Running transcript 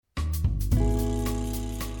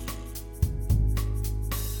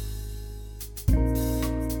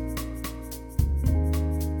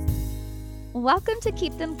Welcome to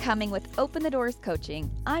Keep Them Coming with Open the Doors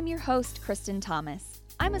Coaching. I'm your host, Kristen Thomas.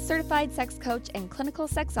 I'm a certified sex coach and clinical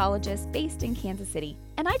sexologist based in Kansas City,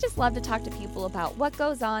 and I just love to talk to people about what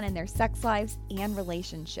goes on in their sex lives and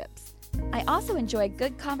relationships. I also enjoy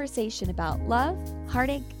good conversation about love,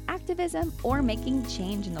 heartache, activism, or making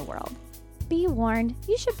change in the world. Be warned,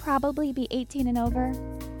 you should probably be 18 and over,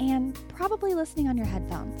 and probably listening on your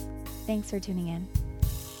headphones. Thanks for tuning in.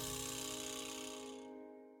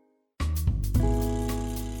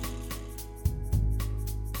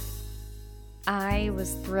 I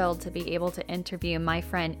was thrilled to be able to interview my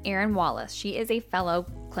friend Erin Wallace. She is a fellow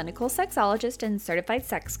clinical sexologist and certified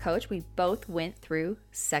sex coach. We both went through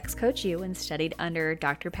Sex Coach U and studied under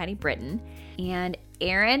Dr. Patty Britton. And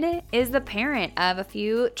Erin is the parent of a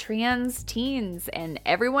few trans teens, and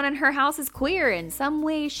everyone in her house is queer in some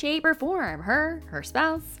way, shape, or form. Her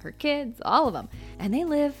spouse, her kids, all of them. And they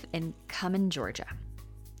live in Cumming, Georgia.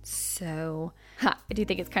 So, I do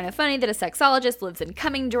think it's kind of funny that a sexologist lives in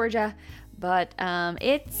Cumming, Georgia. But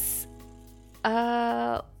wow,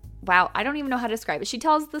 I don't even know how to describe it. She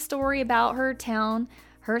tells the story about her town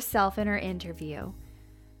herself in her interview.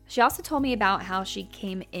 She also told me about how she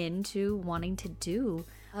came into wanting to do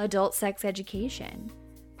adult sex education,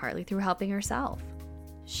 partly through helping herself.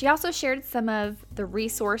 She also shared some of the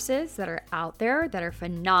resources that are out there that are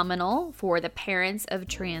phenomenal for the parents of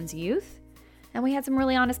trans youth. And we had some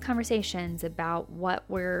really honest conversations about what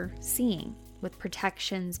we're seeing with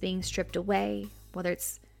protections being stripped away, whether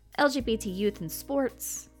it's LGBT youth in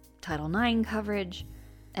sports, Title IX coverage.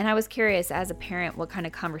 And I was curious as a parent what kind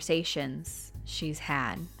of conversations she's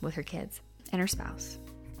had with her kids and her spouse.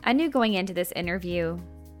 I knew going into this interview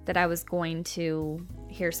that I was going to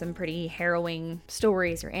hear some pretty harrowing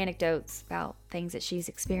stories or anecdotes about things that she's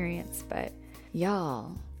experienced, but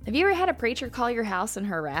y'all, have you ever had a preacher call your house and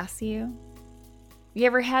harass you? You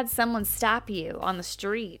ever had someone stop you on the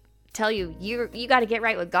street, tell you you got to get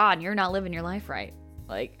right with God and you're not living your life right?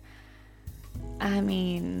 Like, I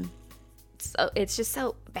mean, so it's just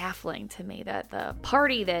so baffling to me that the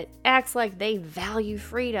party that acts like they value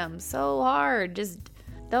freedom so hard just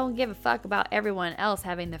don't give a fuck about everyone else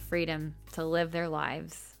having the freedom to live their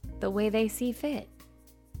lives the way they see fit.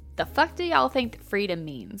 The fuck do y'all think that freedom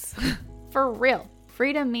means? For real.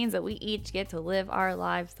 Freedom means that we each get to live our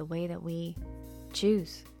lives the way that we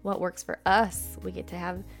choose, what works for us. We get to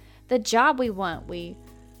have the job we want. We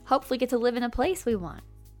hopefully get to live in a place we want.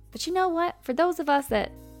 But you know what? For those of us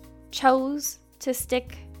that chose to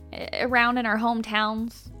stick around in our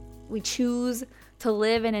hometowns, we choose to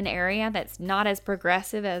live in an area that's not as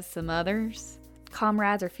progressive as some others.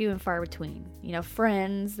 Comrades are few and far between. You know,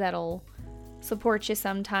 friends that'll support you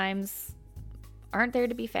sometimes aren't there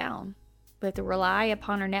to be found. We have to rely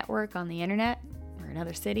upon our network on the internet or in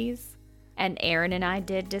other cities. And Erin and I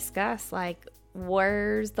did discuss, like,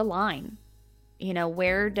 where's the line? You know,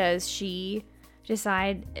 where does she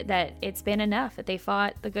decide that it's been enough, that they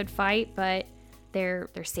fought the good fight, but their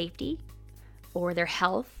safety or their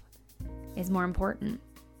health is more important?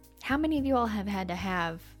 How many of you all have had to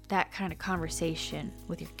have that kind of conversation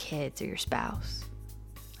with your kids or your spouse?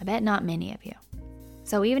 I bet not many of you.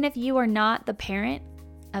 So even if you are not the parent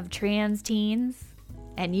of trans teens,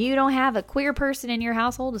 and you don't have a queer person in your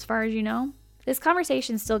household as far as you know, this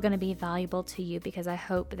conversation is still going to be valuable to you because I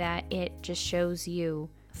hope that it just shows you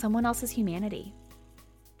someone else's humanity.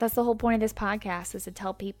 That's the whole point of this podcast, is to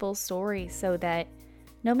tell people's stories so that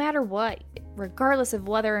no matter what, regardless of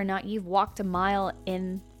whether or not you've walked a mile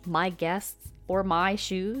in my guests or my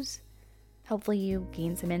shoes, hopefully you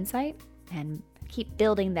gain some insight and keep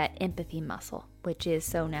building that empathy muscle, which is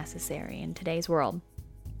so necessary in today's world.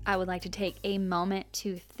 I would like to take a moment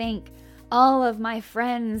to thank all of my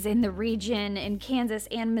friends in the region in Kansas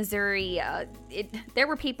and Missouri. There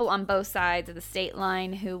were people on both sides of the state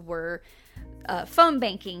line who were phone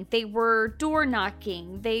banking, they were door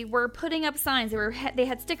knocking, they were putting up signs, they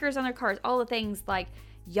had stickers on their cars, all the things. Like,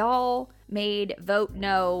 y'all made Vote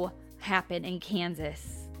No happen in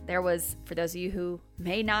Kansas. There was, for those of you who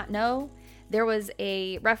may not know, there was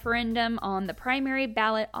a referendum on the primary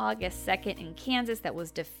ballot August 2nd in Kansas that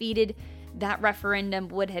was defeated. That referendum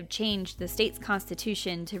would have changed the state's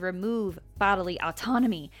constitution to remove bodily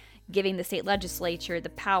autonomy, giving the state legislature the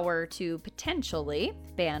power to potentially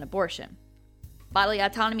ban abortion. Bodily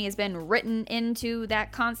autonomy has been written into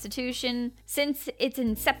that constitution since its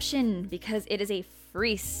inception because it is a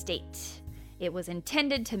free state. It was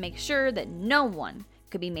intended to make sure that no one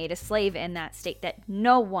could be made a slave in that state, that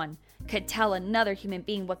no one could tell another human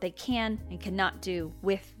being what they can and cannot do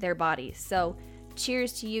with their bodies. So,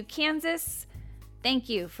 cheers to you, Kansas. Thank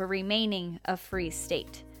you for remaining a free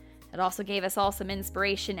state. It also gave us all some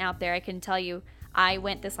inspiration out there. I can tell you, I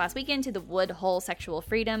went this last weekend to the Woodhull Sexual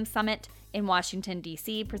Freedom Summit in Washington,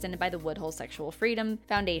 D.C., presented by the Woodhull Sexual Freedom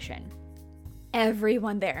Foundation.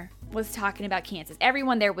 Everyone there was talking about Kansas.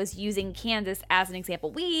 Everyone there was using Kansas as an example.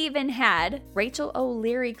 We even had Rachel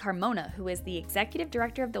O'Leary Carmona, who is the executive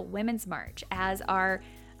director of the Women's March, as our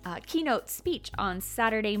keynote speech on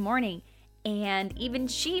Saturday morning. And even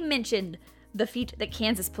she mentioned the feat that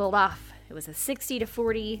Kansas pulled off. It was a 60 to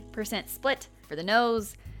 40% split for the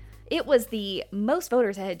no's. It was the most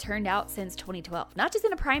voters that had turned out since 2012, not just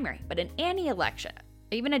in a primary, but in any election,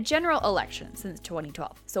 even a general election since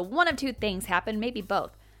 2012. So one of two things happened, maybe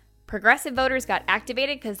both. Progressive voters got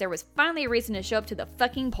activated because there was finally a reason to show up to the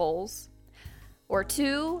fucking polls. Or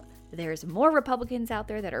two, there's more Republicans out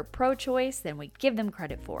there that are pro-choice than we give them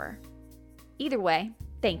credit for. Either way,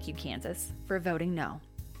 thank you, Kansas, for voting no.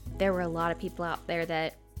 There were a lot of people out there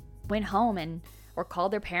that went home or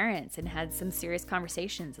called their parents and had some serious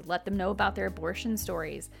conversations and let them know about their abortion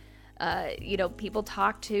stories. People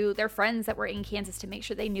talked to their friends that were in Kansas to make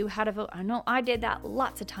sure they knew how to vote. I know I did that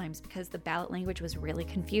lots of times because the ballot language was really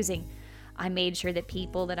confusing. I made sure that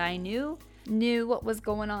people that I knew what was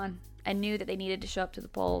going on and knew that they needed to show up to the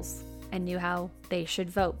polls and knew how they should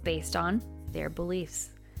vote based on their beliefs.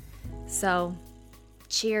 So,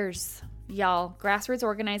 cheers, y'all. Grassroots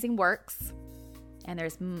organizing works, and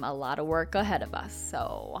there's a lot of work ahead of us.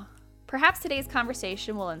 So, perhaps today's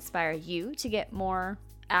conversation will inspire you to get more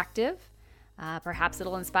active. Perhaps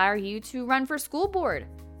it'll inspire you to run for school board.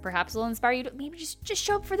 Perhaps it'll inspire you to maybe just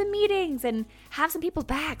show up for the meetings and have some people's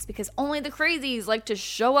backs, because only the crazies like to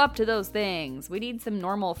show up to those things. We need some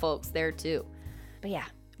normal folks there too. But yeah,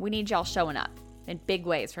 we need y'all showing up in big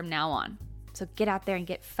ways from now on. So get out there and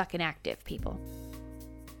get fucking active, people.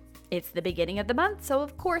 It's the beginning of the month, so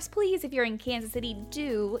of course, please, if you're in Kansas City,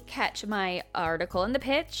 do catch my article in the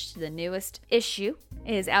pitch. The newest issue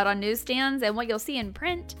is out on newsstands, and what you'll see in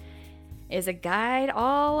print is a guide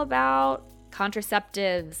all about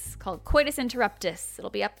contraceptives called Coitus Interruptus. It'll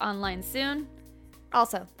be up online soon.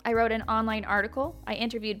 Also, I wrote an online article. I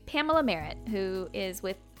interviewed Pamela Merritt, who is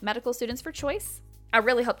with Medical Students for Choice. I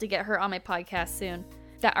really hope to get her on my podcast soon.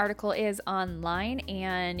 That article is online,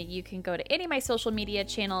 and you can go to any of my social media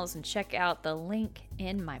channels and check out the link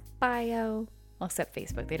in my bio. Well, except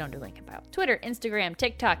Facebook, they don't do link in bio. Twitter, Instagram,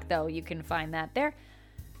 TikTok, though, you can find that there.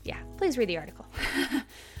 Yeah, please read the article.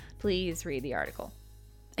 Please read the article.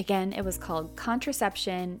 Again, it was called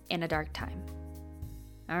Contraception in a Dark Time.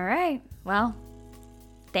 All right, well,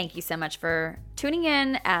 thank you so much for tuning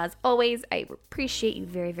in. As always, I appreciate you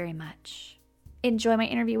very, very much. Enjoy my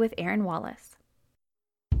interview with Erin Wallace.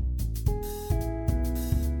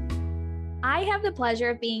 I have the pleasure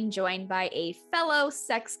of being joined by a fellow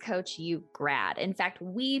Sex Coach U grad. In fact,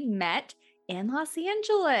 we met in Los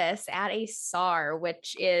Angeles at a SAR,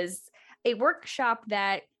 which is a workshop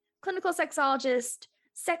that clinical sexologists,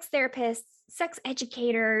 sex therapists, sex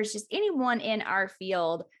educators, just anyone in our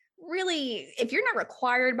field, really, if you're not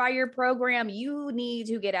required by your program, you need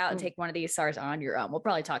to get out and take one of these SARs on your own. We'll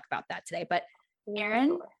probably talk about that today. But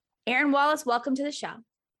Erin Wallace, welcome to the show.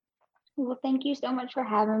 Well, thank you so much for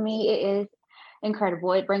having me. It is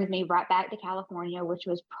incredible. It brings me right back to California, which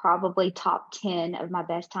was probably top 10 of my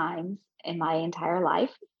best times in my entire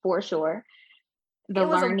life, for sure. It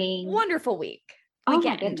was a wonderful week. Oh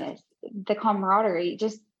my goodness. The camaraderie,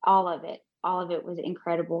 just all of it was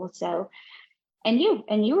incredible. So, and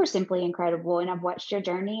you were simply incredible. And I've watched your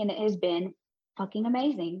journey, and it has been fucking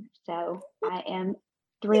amazing. So I am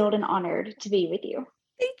thrilled and honored to be with you.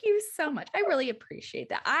 Thank you so much. I really appreciate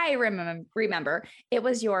that. I remember it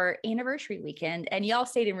was your anniversary weekend, and y'all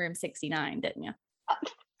stayed in room 69, didn't you?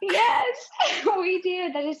 Yes, we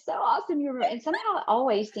did. That is so awesome. And somehow it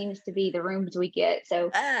always seems to be the rooms we get.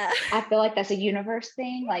 So I feel like that's a universe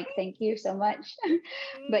thing. Like, thank you so much.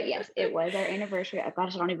 But yes, it was our anniversary.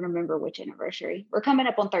 Gosh, I don't even remember which anniversary. We're coming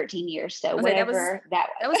up on 13 years. So whatever that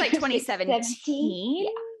was like 2017.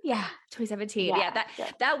 Yeah, 2017. Yeah,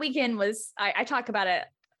 that weekend was, I talk about it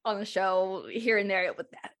on the show here and there with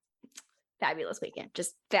that. Fabulous weekend.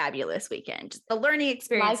 Just fabulous weekend. Just the learning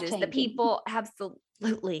experiences, the people,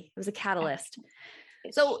 absolutely. It was a catalyst.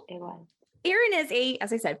 So it was. Erin is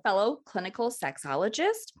as I said, fellow clinical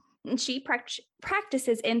sexologist. And she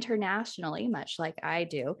practices internationally, much like I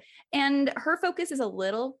do. And her focus is a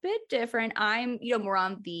little bit different. I'm, more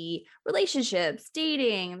on the relationships,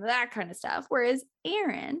 dating, that kind of stuff. Whereas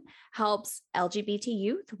Erin helps LGBT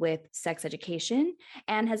youth with sex education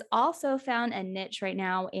and has also found a niche right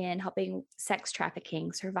now in helping sex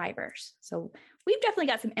trafficking survivors. So we've definitely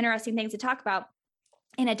got some interesting things to talk about.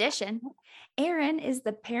 In addition, Erin is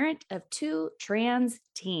the parent of 2 trans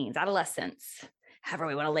teens, adolescents, however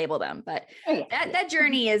we want to label them. But Oh, yeah, that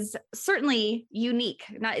journey is certainly unique.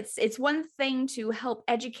 Not it's one thing to help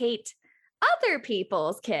educate other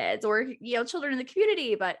people's kids or children in the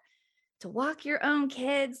community, but to walk your own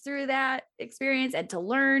kids through that experience and to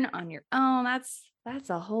learn on your own, that's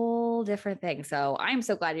a whole different thing. So I'm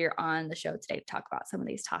so glad you're on the show today to talk about some of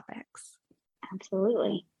these topics.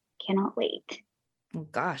 absolutely. Cannot wait. Oh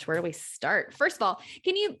gosh, where do we start? First of all,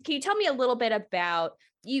 can you tell me a little bit about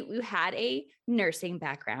you had a nursing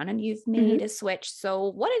background and you've made a switch. So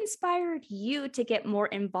what inspired you to get more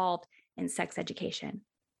involved in sex education?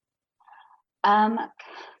 Kind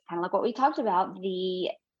of like what we talked about,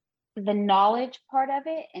 the knowledge part of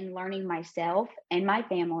it and learning myself and my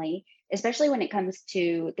family, especially when it comes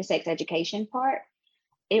to the sex education part.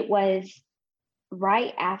 It was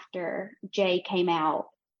right after Jay came out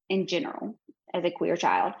in general as a queer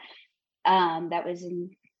child. That was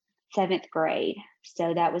in 7th grade.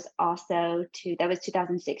 So that was that was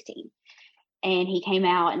 2016. And he came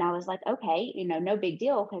out and I was like, okay, no big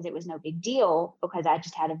deal, because it was no big deal because I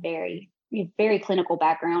just had a very, very clinical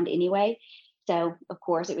background anyway. So of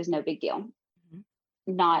course it was no big deal.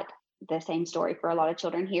 Mm-hmm. Not the same story for a lot of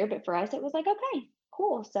children here, but for us, it was like, okay,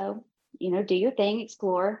 cool. So, do your thing,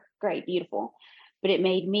 explore. Great, beautiful. But it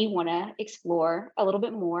made me want to explore a little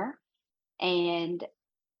bit more. And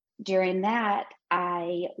during that,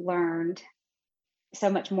 I learned so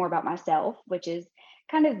much more about myself, which is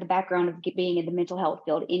kind of the background of being in the mental health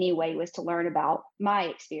field anyway, was to learn about my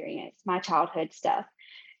experience, my childhood stuff.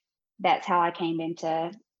 That's how I came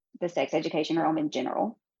into the sex education realm in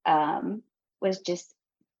general, was just,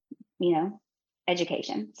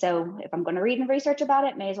 education. So if I'm going to read and research about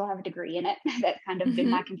it, may as well have a degree in it. That's kind of been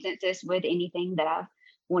my consensus with anything that I've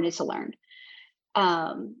wanted to learn.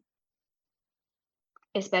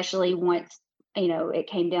 Especially once, it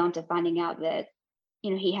came down to finding out that,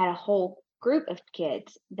 he had a whole group of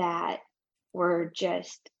kids that were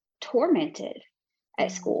just tormented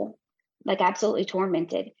at school, like absolutely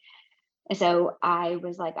tormented. And so I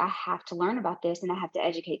was like, I have to learn about this and I have to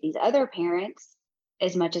educate these other parents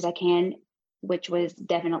as much as I can, which was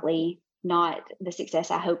definitely not the success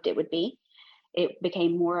I hoped it would be. It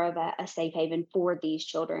became more of a safe haven for these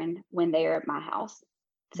children when they are at my house,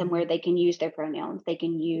 somewhere they can use their pronouns, they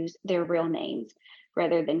can use their real names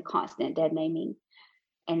rather than constant dead naming.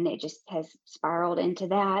 And it just has spiraled into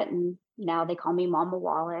that. And now they call me Mama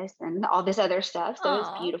Wallace and all this other stuff. So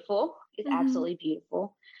It's beautiful. It's absolutely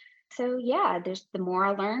beautiful. So yeah, the more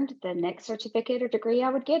I learned, the next certificate or degree I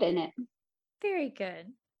would get in it. Very good.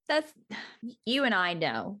 You and I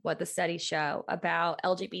know what the studies show about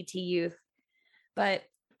LGBT youth, but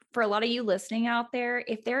for a lot of you listening out there,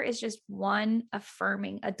 if there is just one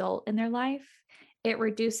affirming adult in their life, it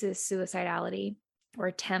reduces suicidality or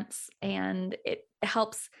attempts, and it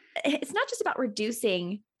helps. It's not just about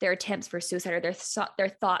reducing their attempts for suicide or their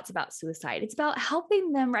thoughts about suicide. It's about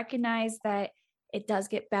helping them recognize that it does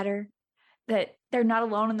get better, that they're not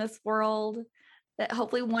alone in this world, that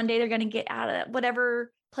hopefully one day they're going to get out of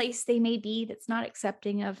whatever place they may be that's not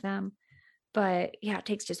accepting of them. But yeah, it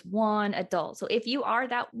takes just one adult. So if you are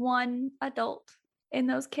that one adult in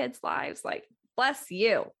those kids' lives, like, bless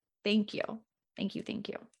you. Thank you. Thank you. Thank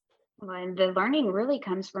you. And the learning really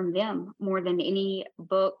comes from them more than any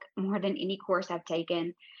book, more than any course I've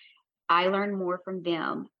taken. I learn more from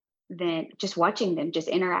them than just watching them, just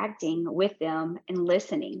interacting with them and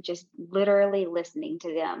listening, just literally listening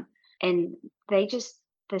to them. And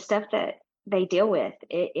the stuff that they deal with,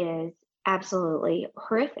 it is absolutely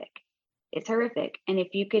horrific. It's horrific. And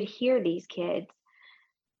if you could hear these kids,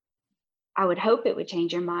 I would hope it would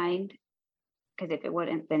change your mind, because if it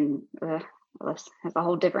wouldn't, then that's a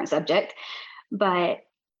whole different subject. But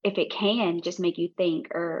if it can just make you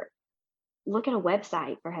think, or look at a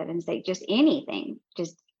website, for heaven's sake, just anything,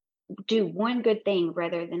 just do one good thing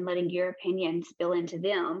rather than letting your opinion spill into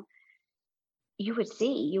them, you would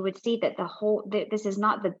see that this is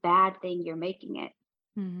not the bad thing you're making it.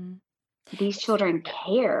 Mm-hmm. These children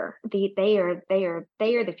care. They are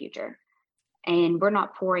the future, and we're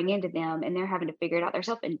not pouring into them, and they're having to figure it out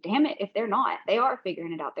themselves. And damn it, if they're not, they are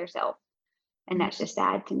figuring it out themselves, and that's just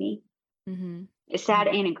sad to me. Mm-hmm. It's sad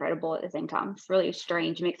and incredible at the same time. It's really a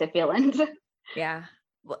strange mix of feelings. Yeah.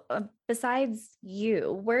 Well, besides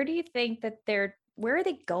you, where do you think that where are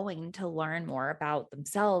they going to learn more about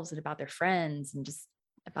themselves and about their friends and just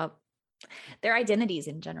about their identities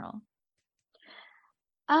in general?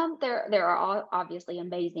 There are obviously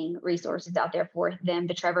amazing resources out there for them.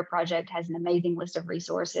 The Trevor Project has an amazing list of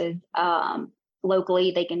resources.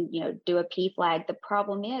 locally, they can, do a P flag. The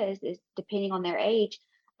problem is depending on their age,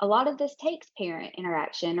 a lot of this takes parent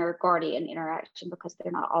interaction or guardian interaction because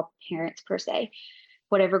they're not all parents per se.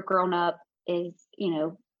 Whatever grown up is,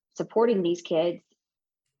 supporting these kids,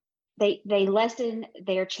 they lessen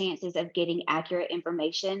their chances of getting accurate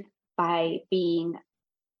information by being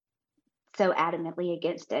so adamantly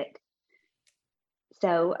against it.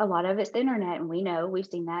 So a lot of it's the internet, and we've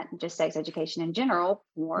seen that in just sex education in general,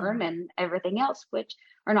 porn and everything else, which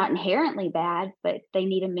are not inherently bad, but they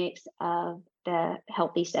need a mix of the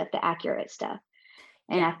healthy stuff, the accurate stuff.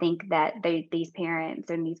 And I think that these parents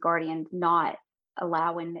and these guardians not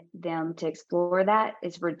allowing them to explore that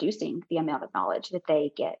is reducing the amount of knowledge that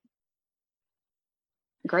they get.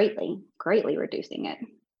 Greatly reducing it.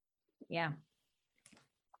 Yeah.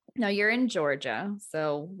 Now you're in Georgia.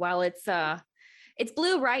 So while it's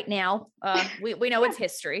blue right now, we know it's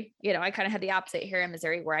history. I kind of had the opposite here in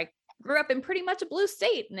Missouri, where I grew up in pretty much a blue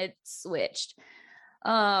state, and it switched.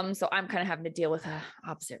 So I'm kind of having to deal with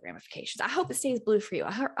opposite ramifications. I hope it stays blue for you.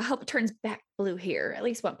 I hope it turns back blue here. At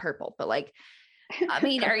least went purple. But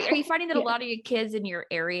are you finding that a lot of your kids in your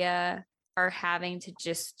area are having to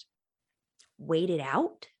just wait it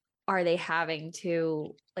out? Are they having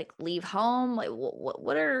to leave home?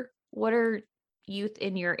 What are youth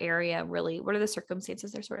in your area really? What are the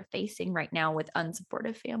circumstances they're sort of facing right now with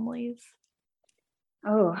unsupportive families?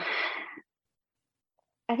 Oh,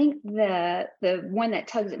 I think the one that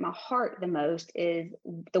tugs at my heart the most is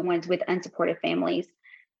the ones with unsupportive families.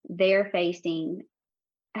 They're facing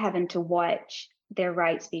having to watch their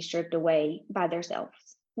rights be stripped away by themselves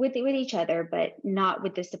with each other, but not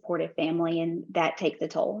with the supportive family. And that takes a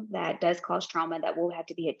toll. That does cause trauma that will have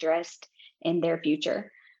to be addressed in their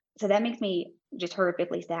future. So that makes me just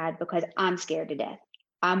horrifically sad, because I'm scared to death.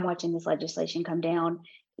 I'm watching this legislation come down.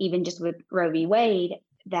 Even just with Roe v. Wade,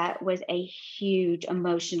 that was a huge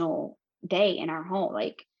emotional day in our home.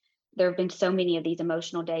 There have been so many of these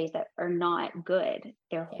emotional days that are not good.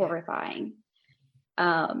 They're horrifying.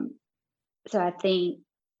 So I think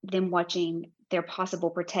them watching their possible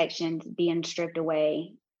protections being stripped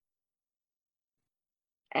away,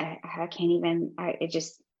 I can't even,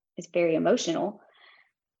 it's very emotional.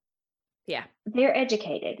 Yeah. They're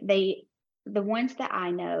educated. The ones that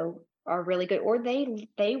I know are really good, or they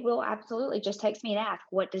will absolutely just text me and ask,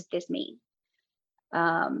 what does this mean?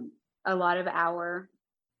 A lot of our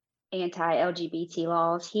anti-LGBT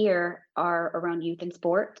laws here are around youth and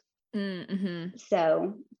sport. Mm-hmm.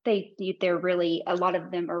 So they're really, a lot of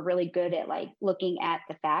them are really good at looking at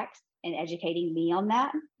the facts and educating me on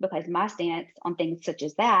that, because my stance on things such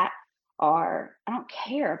as that are, I don't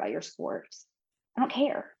care about your sports. I don't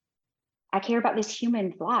care. I care about this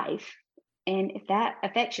human's life. And if that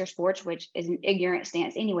affects your sports, which is an ignorant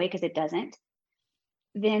stance anyway, because it doesn't,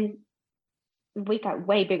 then we've got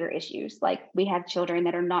way bigger issues. We have children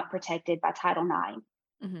that are not protected by Title IX.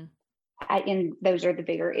 Mm-hmm. And those are the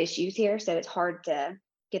bigger issues here. So it's hard to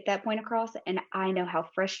get that point across. And I know how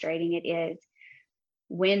frustrating it is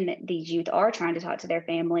when these youth are trying to talk to their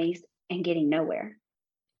families and getting nowhere.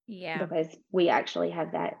 Yeah. Because we actually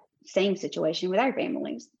have that same situation with our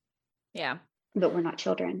families. Yeah. But we're not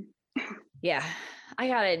children. Yeah. I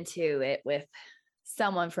got into it with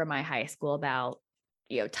someone from my high school about,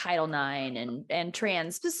 Title IX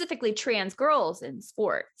and specifically trans girls in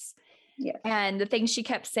sports. Yeah. And the things she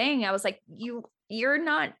kept saying, I was like, you're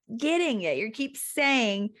not getting it. You keep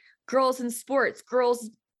saying girls in sports, girls,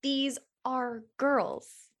 these are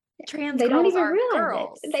girls. Trans they girls don't even are realize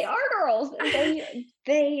girls. It. They are girls.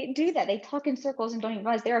 They do that. They talk in circles and don't even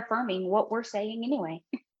realize they're affirming what we're saying anyway.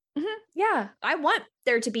 Mm-hmm. Yeah. I want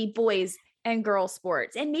there to be boys and girl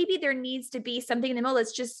sports. And maybe there needs to be something in the middle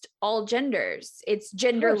that's just all genders. It's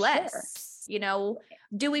genderless. Sure.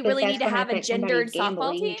 Do we really need to have a gendered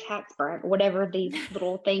softball team? Tax bracket, whatever these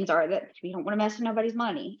little things are that we don't want to mess with nobody's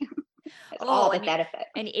money. That's all that affects.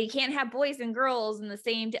 And you can't have boys and girls in the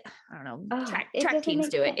same, I don't know, track teams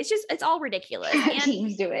do it. It's all ridiculous.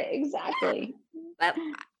 Teams do it. Exactly. But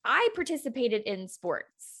I participated in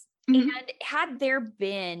sports. Mm-hmm. And had there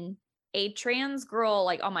been a trans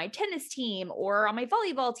girl on my tennis team or on my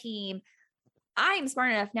volleyball team, I'm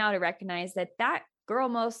smart enough now to recognize that girl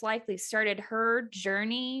most likely started her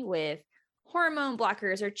journey with hormone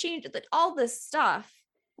blockers or change all this stuff.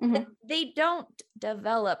 Mm-hmm. That they don't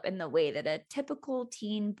develop in the way that a typical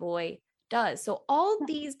teen boy does. So all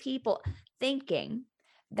these people thinking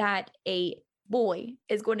that a boy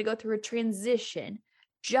is going to go through a transition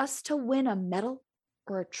just to win a medal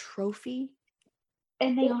or a trophy.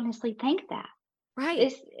 And they honestly think that.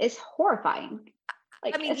 Right. It's horrifying.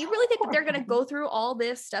 Like, I mean, it's you really think that they're going to horrible. go through all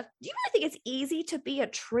this stuff? Do you really think it's easy to be a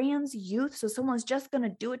trans youth? So someone's just going to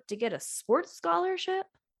do it to get a sports scholarship?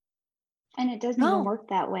 And it doesn't even No. work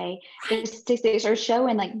that way. The Right. statistics are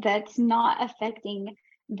showing like that's not affecting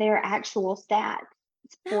their actual stats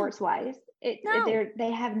No. sports wise. No.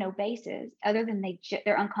 They have no basis other than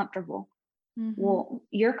they're uncomfortable. Mm-hmm. Well,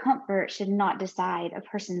 your comfort should not decide a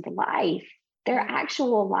person's life, their Right.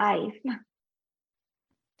 actual life.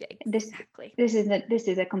 This Exactly. this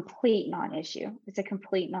is a complete non-issue. It's a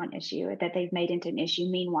complete non-issue that they've made into an issue.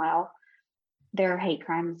 Meanwhile, there are hate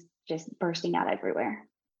crimes just bursting out everywhere.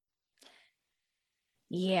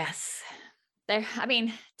 Yes. I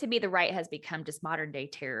mean, to be the right has become just modern day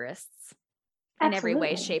terrorists in every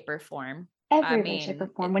way, Absolutely. shape, or form. I Every way, shape, or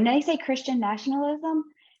mean, form. When they say Christian nationalism,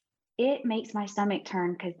 it makes my stomach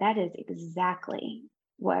turn because that is exactly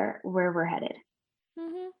where we're headed.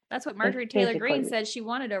 that's what It Marjorie Taylor Greene physically. said she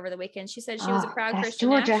wanted over the weekend. She said she was a Oh, proud that's Christian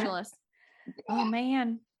Georgia. nationalist. Oh,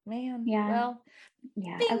 man. Yeah. Well,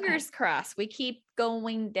 Yeah. Okay. fingers crossed we keep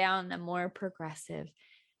going down a more progressive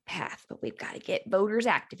path, but we've got to get voters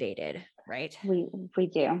activated, right? We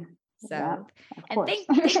do. Yeah, So, of and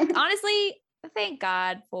course. honestly, thank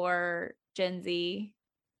God for Gen Z.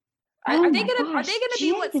 Oh Are they my gonna gosh, be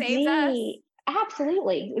Gen what saves us? Z.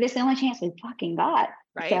 Absolutely. It's the only chance we fucking got.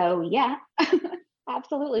 Right? So yeah.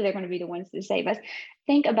 Absolutely, they're going to be the ones to save us.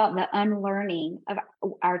 Think about the unlearning of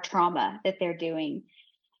our trauma that they're doing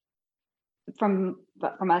from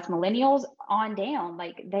us millennials on down.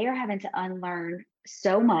 Like they are having to unlearn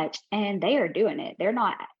so much, and they are doing it. They're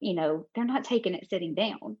not, they're not taking it sitting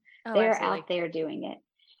down. Oh, They're absolutely. out there doing it.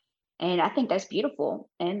 And I think that's beautiful.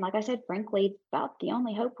 And like I said, frankly, about the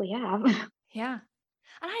only hope we have. Yeah.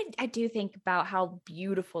 And I do think about how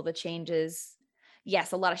beautiful the change is.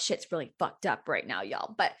 Yes, a lot of shit's really fucked up right now,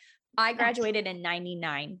 y'all. But I graduated in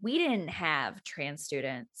 99. We didn't have trans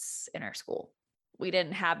students in our school. We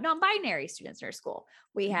didn't have non-binary students in our school.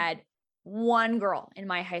 We had one girl in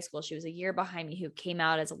my high school. She was a year behind me who came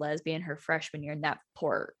out as a lesbian her freshman year. And that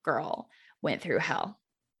poor girl went through hell.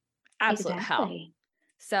 Absolute hell. Exactly.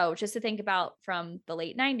 So just to think about from the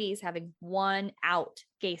late 90s, having one out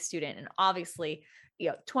gay student, and obviously,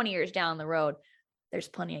 20 years down the road, there's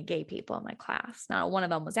plenty of gay people in my class. Not one of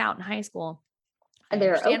them was out in high school. I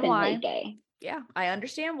They're understand openly why. gay. Yeah, I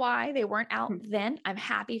understand why they weren't out then. I'm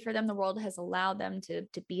happy for them. The world has allowed them to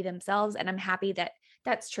be themselves. And I'm happy that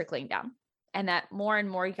that's trickling down and that more and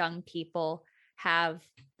more young people have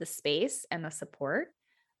the space and the support.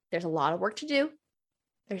 There's a lot of work to do.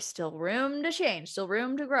 There's still room to change, still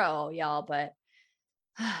room to grow, y'all, but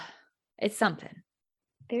it's something.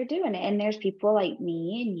 They're doing it. And there's people like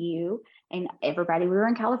me and you and everybody we were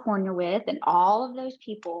in California with, and all of those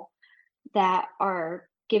people that are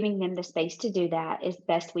giving them the space to do that as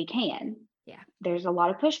best we can. Yeah. There's a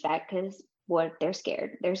lot of pushback because what they're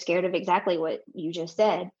scared. They're scared of exactly what you just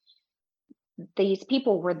said. These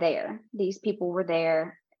people were there. These people were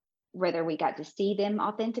there, whether we got to see them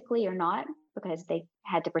authentically or not, because they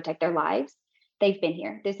had to protect their lives. They've been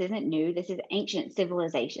here. This isn't new. This is ancient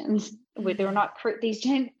civilizations. They were not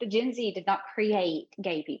the Gen Z did not create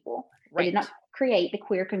gay people. Right. They did not create the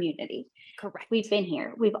queer community. Correct. We've been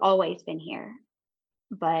here. We've always been here.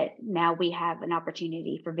 But now we have an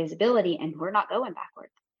opportunity for visibility, and we're not going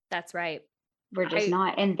backwards. That's right. We're just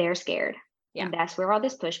not, and they're scared. Yeah. And that's where all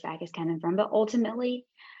this pushback is coming from. But ultimately,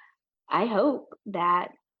 I hope that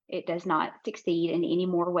it does not succeed in any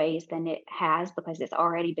more ways than it has, because it's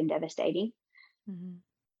already been devastating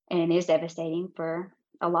and is devastating for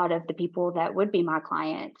a lot of the people that would be my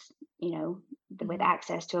clients, with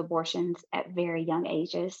access to abortions at very young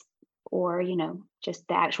ages, or, just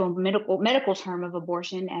the actual medical term of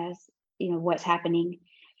abortion as, what's happening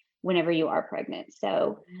whenever you are pregnant.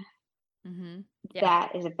 So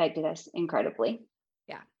that has affected us incredibly.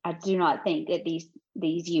 Yeah. I do not think that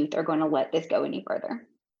these youth are going to let this go any further.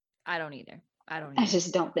 I don't either. I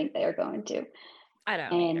just don't think they are going to. I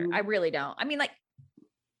don't either. I really don't. I mean, like,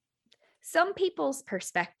 some people's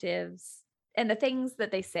perspectives and the things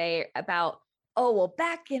that they say about, oh, well,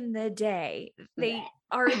 back in the day, they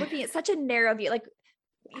are looking at such a narrow view. Like,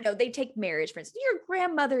 they take marriage, for instance. Your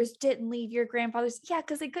grandmothers didn't leave your grandfathers. Yeah,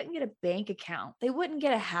 because they couldn't get a bank account. They wouldn't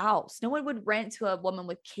get a house. No one would rent to a woman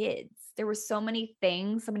with kids. There were so many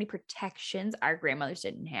things, so many protections our grandmothers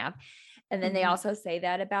didn't have. And then they also say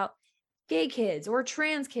that about gay kids or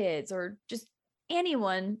trans kids or just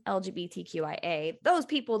anyone LGBTQIA. Those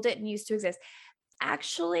people didn't used to exist.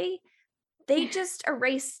 Actually, they just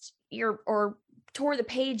erased or tore the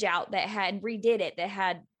page out that had redid it, that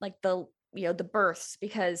had like the births,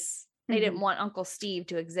 because they didn't want Uncle Steve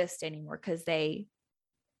to exist anymore, because they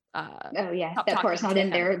Oh yeah, stop that part's talking not to in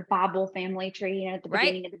him, their Bible family tree, at the right?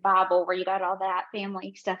 beginning of the Bible where you got all that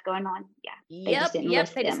family stuff going on. Yeah, they just didn't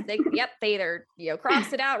list them. They either,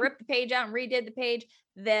 crossed it out, ripped the page out and redid the page.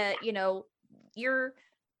 That, your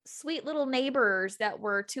sweet little neighbors that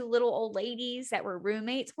were two little old ladies that were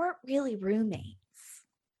roommates weren't really roommates.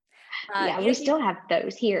 Yeah, we still have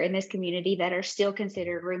those here in this community that are still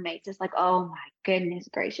considered roommates. It's like, oh my goodness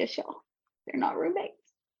gracious, y'all. They're not roommates.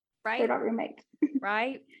 They're right, not roommates.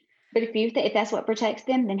 right. But if that's what protects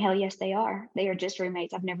them, then hell yes, they are. They are just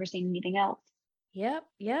roommates. I've never seen anything else. Yep.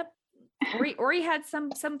 Or he had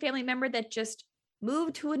some family member that just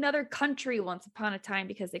moved to another country once upon a time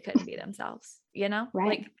because they couldn't be themselves, Right.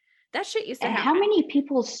 Like that shit used to And happen. how many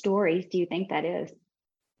people's stories do you think that is?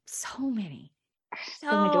 So many.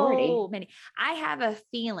 The majority. Many. I have a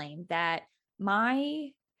feeling that my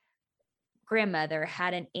grandmother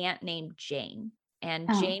had an aunt named Jane, and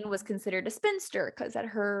Jane was considered a spinster because at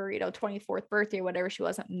her, 24th birthday or whatever, she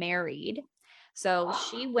wasn't married. So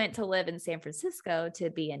she went to live in San Francisco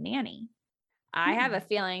to be a nanny. I have a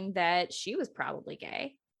feeling that she was probably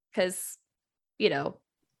gay because,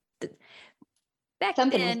 back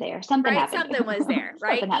something then, was there. Something happened. Something was there,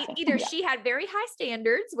 right? Either Yeah. she had very high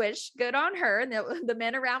standards, which good on her, and the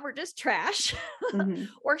men around were just trash,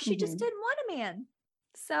 or she just didn't want a man.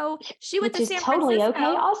 So she went to San totally Francisco.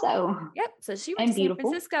 Okay also. Yep. So she went to San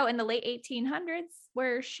Francisco in the late 1800s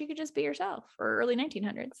where she could just be herself, or early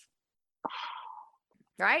 1900s.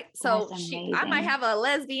 Right. So I might have a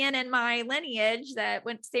lesbian in my lineage that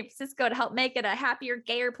went to San Francisco to help make it a happier,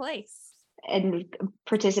 gayer place. And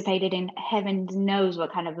participated in heaven knows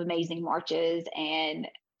what kind of amazing marches and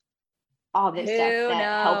all this stuff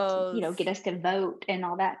that helped, get us to vote and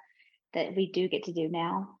all that we do get to do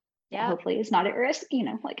now. Yeah. Hopefully it's not at risk,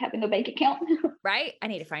 like having a bank account. Right. I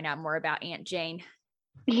need to find out more about Aunt Jane.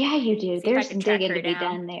 Yeah, you do. There's some digging to be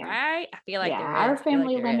done there. Right. I feel like our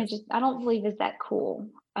family lineage, I don't believe is that cool.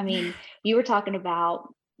 I mean, you were talking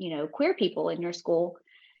about, queer people in your school.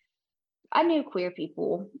 I knew queer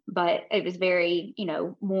people, but it was very,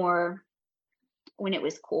 more when it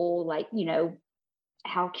was cool, like,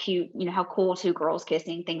 how cute, how cool two girls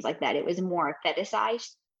kissing, things like that. It was more a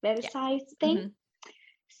fetishized thing.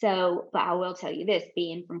 So, but I will tell you this,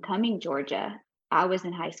 being from Cumming, Georgia, I was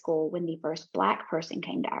in high school when the first Black person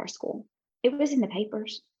came to our school. It was in the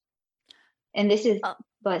papers. And this is,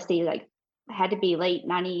 let's see, like, had to be late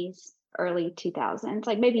 90s, early 2000s.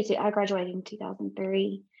 Like maybe I graduated in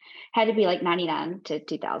 2003. Had to be like 99 to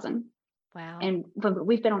 2000. Wow. And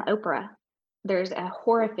we've been on Oprah. There's a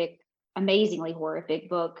amazingly horrific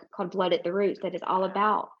book called Blood at the Roots that is all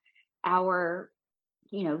about our,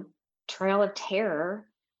 trail of terror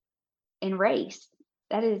in race.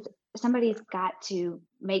 That is, somebody's got to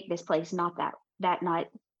make this place not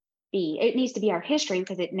it needs to be our history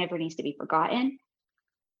because it never needs to be forgotten.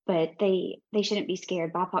 But they shouldn't be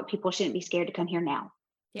scared. BIPOC people shouldn't be scared to come here now.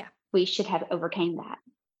 Yeah. We should have overcame that.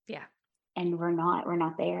 Yeah. And we're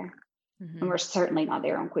not there. And we're certainly not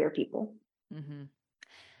there on queer people.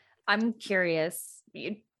 I'm curious,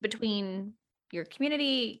 between your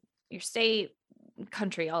community, your state,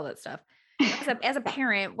 country, all that stuff, as a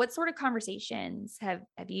parent, what sort of conversations have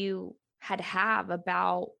you had to have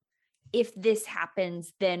about, if this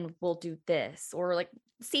happens, then we'll do this, or like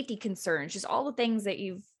safety concerns, just all the things that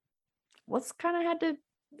what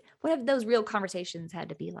have those real conversations had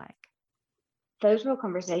to be like? Those real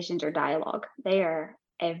conversations are dialogue. They are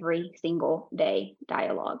every single day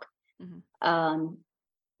dialogue.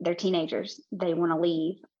 They're teenagers. They want to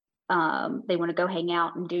leave. They want to go hang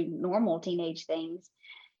out and do normal teenage things.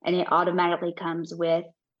 And it automatically comes with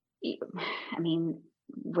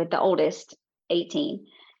the oldest, 18,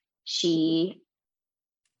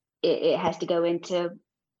 it has to go into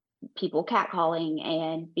people catcalling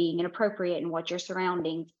and being inappropriate and what your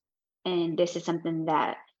surroundings. And this is something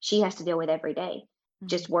that she has to deal with every day.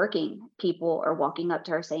 Just working, people are walking up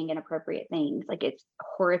to her saying inappropriate things. Like, it's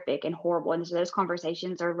horrific and horrible. And so those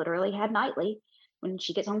conversations are literally had nightly when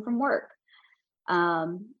she gets home from work.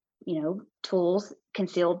 Tools,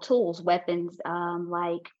 concealed tools, weapons,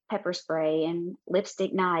 like pepper spray and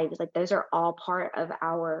lipstick, knives, like those are all part of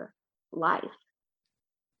our life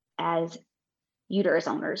as uterus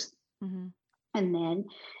owners. And then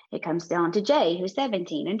it comes down to Jay, who's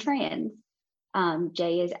 17 and trans.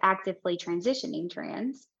 Jay is actively transitioning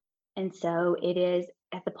trans. And so it is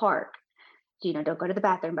at the park. Don't go to the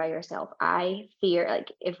bathroom by yourself. I fear,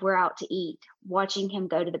 like, if we're out to eat, watching him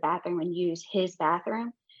go to the bathroom and use his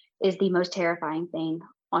bathroom is the most terrifying thing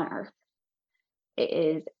on earth. It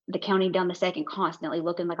is the counting down the second, constantly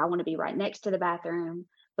looking like I want to be right next to the bathroom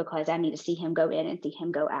because I need to see him go in and see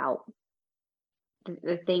him go out.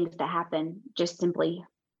 the things that happen just simply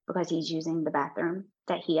because he's using the bathroom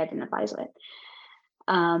that he identifies with.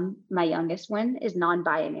 My youngest one is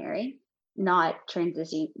non-binary, not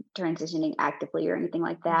transitioning actively or anything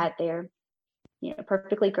like that. They're,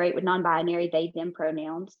 perfectly great with non-binary, they, them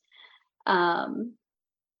pronouns, but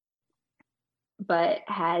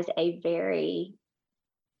has a very,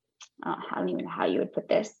 I don't even know how you would put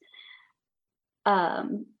this.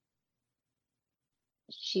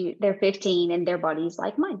 They're 15 and their body's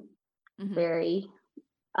like mine. Very,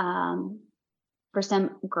 for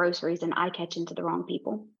some gross reason, I catch into the wrong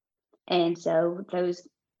people. And so those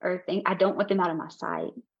are things, I don't want them out of my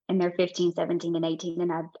sight. And they're 15, 17, and 18,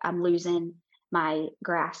 and I'm losing my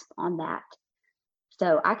grasp on that.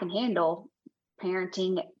 So I can handle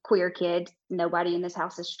parenting queer kids. Nobody in this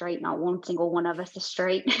house is straight. Not one single one of us is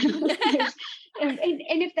straight. and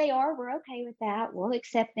if they are, we're okay with that. We'll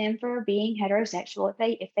accept them for being heterosexual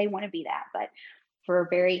if they want to be that. But we're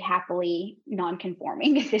very happily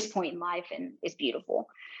non-conforming at this point in life, and it's beautiful.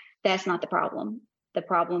 That's not the problem. The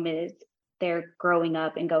problem is they're growing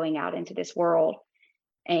up and going out into this world,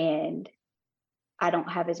 and I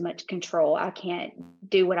don't have as much control. I can't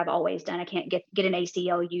do what I've always done. I can't get an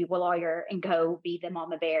ACLU lawyer and go be the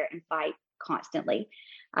mama bear and fight constantly.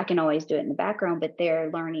 I can always do it in the background, but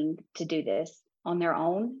they're learning to do this on their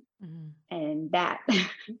own. And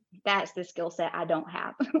that's the skill set I don't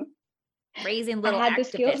have. Raising little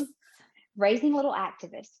activists. Raising little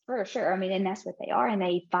activists, for sure. I mean, and that's what they are. And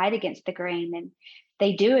they fight against the grain, and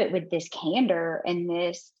they do it with this candor and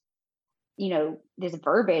this, this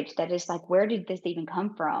verbiage that is like, where did this even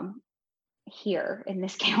come from here in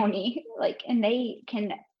this county? Like, and they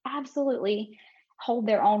can absolutely hold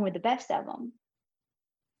their own with the best of them.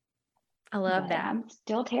 I love that. I'm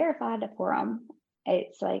still terrified for them.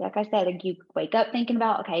 It's like I said, you wake up thinking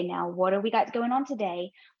about, okay, now what do we got going on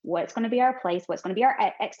today? What's going to be our place? What's going to be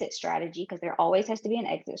our exit strategy? Because there always has to be an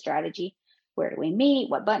exit strategy. Where do we meet?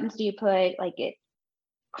 What buttons do you put? Like, it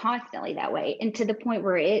constantly that way. And to the point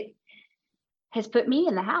where it has put me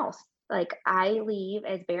in the house. Like, I leave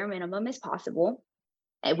as bare minimum as possible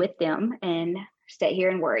with them and sit here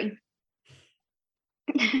and worry.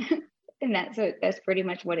 And that's pretty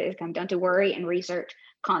much what it has come down to: worry and research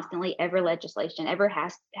constantly every legislation, every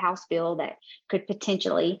house bill that could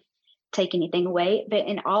potentially take anything away. But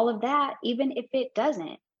in all of that, even if it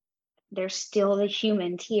doesn't, there's still the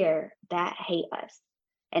humans here that hate us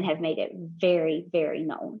and have made it very, very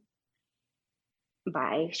known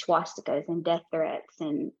by swastikas and death threats,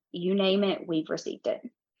 and you name it, we've received it.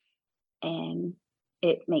 And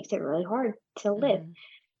it makes it really hard to live.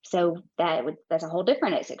 So that's a whole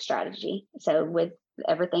different exit strategy. So with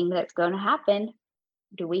everything that's going to happen,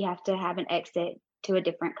 do we have to have an exit to a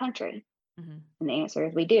different country? And the answer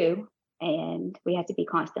is we do. And we have to be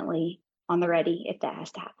constantly on the ready if that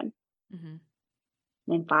has to happen.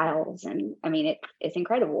 And files. And I mean, it's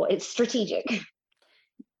incredible. It's strategic,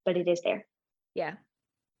 but it is there. Yeah.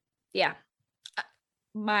 Yeah.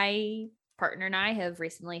 My partner and I have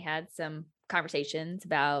recently had some conversations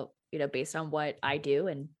about, based on what I do,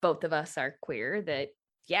 and both of us are queer, that,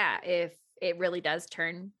 if it really does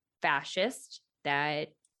turn fascist,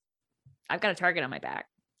 that I've got a target on my back.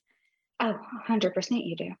 Oh, 100%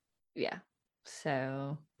 you do. Yeah.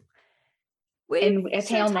 So. And a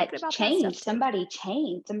town that changed, somebody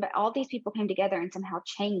changed. All these people came together and somehow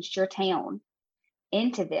changed your town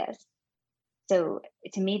into this. So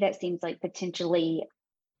to me, that seems like potentially,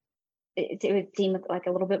 it would seem like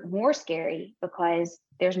a little bit more scary because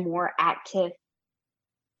there's more active,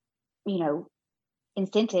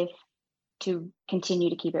 incentive to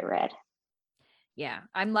continue to keep it red. Yeah.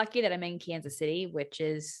 I'm lucky that I'm in Kansas City, which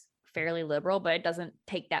is fairly liberal, but it doesn't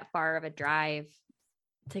take that far of a drive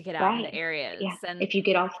to get out in the areas. Yeah. And if you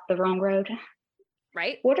get off the wrong road.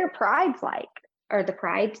 Right. What are prides like? Are the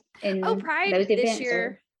prides in Pride those this events?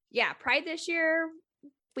 Year? Yeah. Pride this year.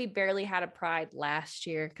 We barely had a pride last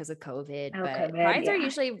year because of COVID, but prides are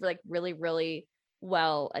usually like really, really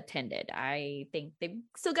well attended. I think they've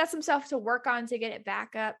still got some stuff to work on to get it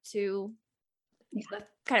back up to the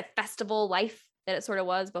kind of festival life that it sort of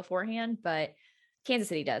was beforehand. But Kansas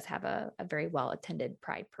City does have a very well attended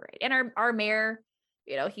pride parade. And our mayor,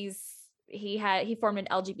 he formed an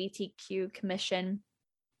LGBTQ commission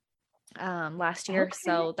last year. Okay.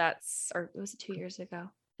 So or was it 2 years ago?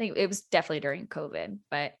 I think it was definitely during COVID,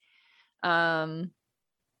 but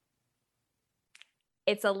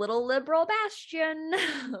it's a little liberal bastion,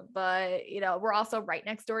 but we're also right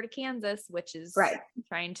next door to Kansas, which is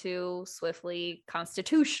trying to swiftly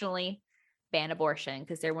constitutionally ban abortion,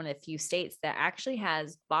 because they're one of the few states that actually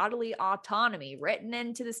has bodily autonomy written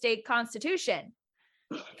into the state constitution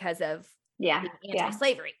because of Yeah. being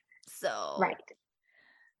anti-slavery. So Right.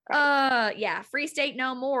 yeah, free state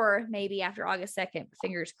no more. Maybe after August 2nd.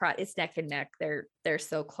 Fingers crossed. It's neck and neck. They're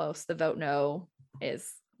so close. The vote no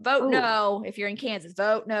is vote no. If you're in Kansas,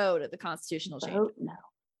 vote no to the constitutional change. Vote no.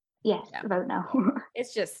 Yes, vote no.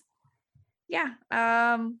 It's just,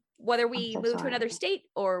 whether we move to another state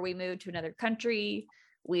or we move to another country,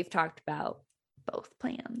 we've talked about both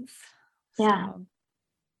plans. Yeah. So.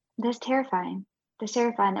 That's terrifying. That's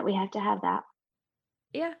terrifying that we have to have that.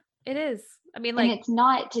 Yeah, it is. I mean, and it's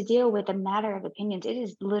not to deal with a matter of opinions. It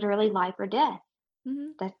is literally life or death.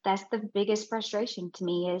 Mm-hmm. That's the biggest frustration to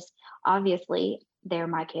me is obviously they're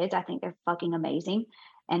my kids. I think they're fucking amazing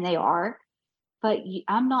and they are, but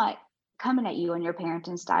I'm not coming at you on your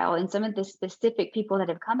parenting style. And some of the specific people that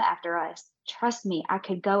have come after us, trust me, I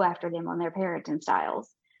could go after them on their parenting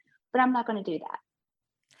styles, but I'm not going to do that.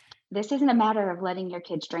 This isn't a matter of letting your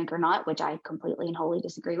kids drink or not, which I completely and wholly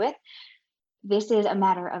disagree with. This is a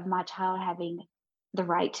matter of my child having the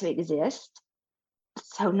right to exist.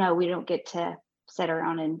 So no, we don't get to sit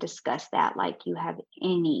around and discuss that like you have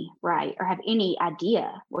any right or have any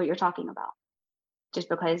idea what you're talking about. Just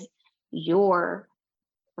because your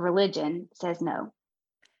religion says no.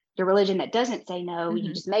 Your religion that doesn't say no,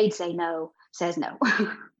 you just made say no, says no.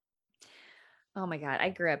 Oh my God,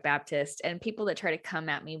 I grew up Baptist, and people that try to come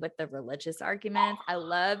at me with the religious arguments, I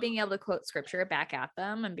love being able to quote scripture back at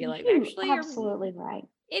them and be like, actually, absolutely right.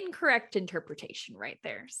 Incorrect interpretation right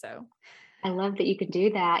there. So I love that you can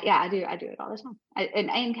do that. Yeah, I do it all the time.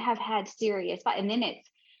 And have had serious, and then it's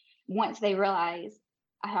once they realize,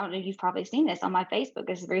 I don't know, you've probably seen this on my Facebook.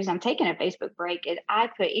 This is the reason I'm taking a Facebook break is I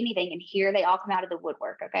put anything in here, they all come out of the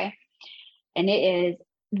woodwork. Okay. And it is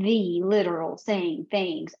the literal saying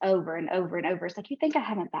things over and over and over. It's like, you think I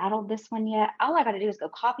haven't battled this one yet? All I got to do is go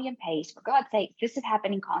copy and paste. For God's sake, this is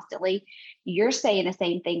happening constantly. You're saying the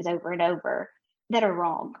same things over and over that are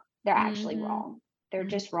wrong. They're actually wrong. They're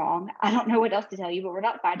just wrong. I don't know what else to tell you, but we're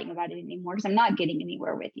not fighting about it anymore because I'm not getting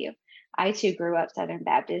anywhere with you. I too grew up Southern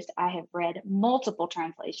Baptist. I have read multiple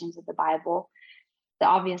translations of the Bible.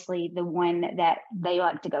 Obviously, the one that they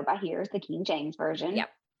like to go by here is the King James Version. Yep.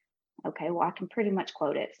 Okay, well, I can pretty much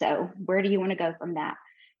quote it. So where do you want to go from that?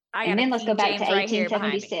 And then let's go back to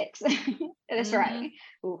 1876. That's right.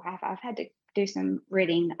 Ooh, I've had to do some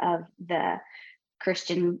reading of the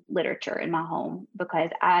Christian literature in my home because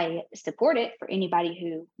I support it for anybody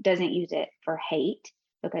who doesn't use it for hate.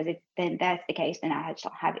 Because if then that's the case, then I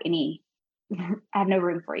don't have any, I have no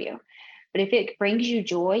room for you. But if it brings you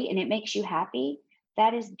joy and it makes you happy,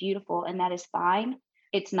 that is beautiful and that is fine.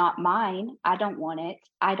 It's not mine. I don't want it.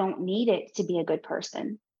 I don't need it to be a good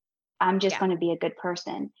person. I'm just going to be a good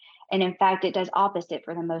person. And in fact, it does opposite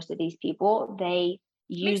for the most of these people. They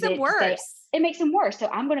use it worse. It makes them worse. So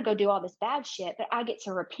I'm going to go do all this bad shit, but I get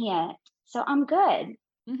to repent. So I'm good.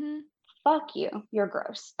 Fuck you. You're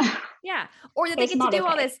gross. Yeah. Or that they get to do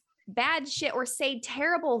all this bad shit or say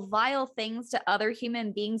terrible, vile things to other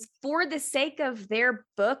human beings for the sake of their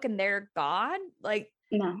book and their God. Like,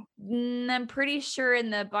 no, I'm pretty sure in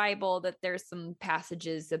the Bible that there's some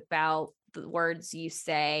passages about the words you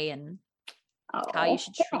say and how you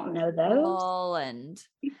should treat people, and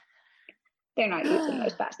they're not using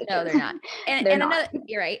those passages. No, they're not. And another,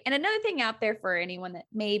 you're right. And another thing out there for anyone that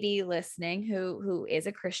may be listening who is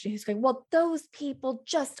a Christian who's going, well, those people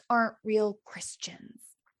just aren't real Christians.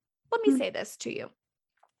 Let me say this to you.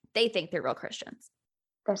 They think they're real Christians.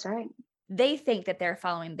 That's right. They think that they're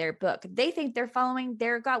following their book. They think they're following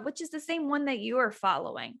their God, which is the same one that you are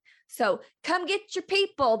following. So come get your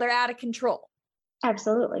people. They're out of control.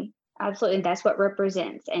 Absolutely. Absolutely. And that's what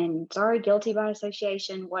represents. And sorry, guilty by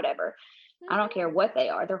association, whatever. I don't care what they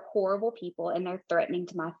are. They're horrible people and they're threatening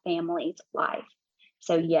to my family's life.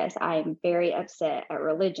 So yes, I am very upset at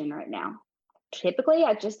religion right now. Typically,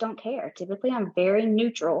 I just don't care. Typically, I'm very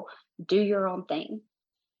neutral. Do your own thing.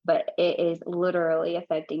 But it is literally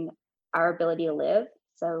affecting our ability to live.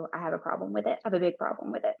 So I have a problem with it. I have a big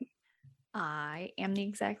problem with it. I am the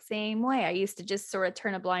exact same way. I used to just sort of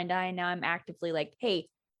turn a blind eye. And now I'm actively like, hey,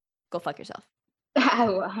 go fuck yourself.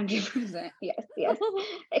 Oh, 100%. Yes.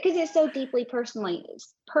 Because it's so deeply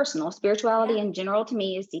personal. Spirituality in general to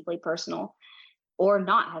me is deeply personal. Or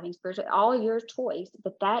not having spiritual, all your choice,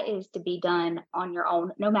 but that is to be done on your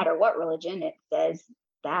own, no matter what religion it says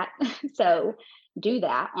that. So do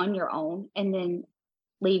that on your own and then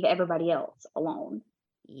leave everybody else alone.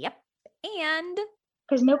 Yep. And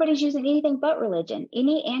because nobody's using anything but religion.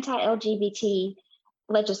 Any anti-LGBT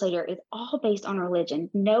legislator is all based on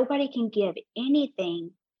religion. Nobody can give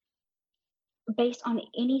anything based on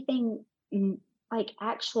anything like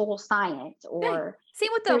actual science Yeah. or Same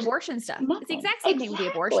with the there's abortion stuff. It's the nothing. exact same thing with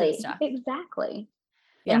the abortion Exactly. stuff. Exactly.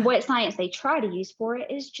 And Yeah. what science they try to use for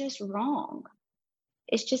it is just wrong.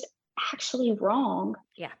 It's just actually wrong.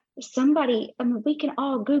 Yeah. Somebody, I mean, we can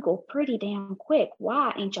all Google pretty damn quick.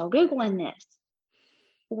 Why ain't y'all Googling this?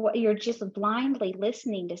 What, you're just blindly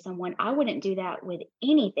listening to someone. I wouldn't do that with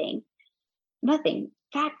anything. Nothing.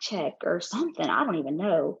 Fact check or something. I don't even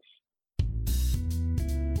know.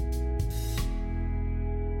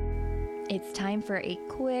 It's time for a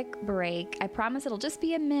quick break. I promise it'll just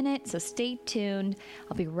be a minute, so stay tuned.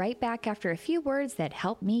 I'll be right back after a few words that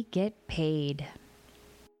help me get paid.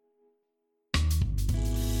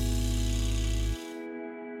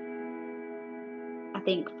 I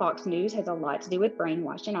think Fox News has a lot to do with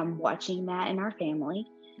brainwashing. I'm watching that in our family.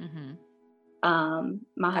 Mm-hmm.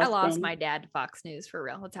 My I lost husband. my dad to Fox News for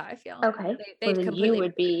real. That's how I feel. Okay. They Well, then completely, you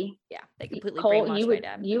would be. yeah, they completely Cole, brainwashed my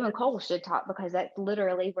dad. you and Cole should talk because that's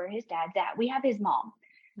literally where his dad's at. We have his mom.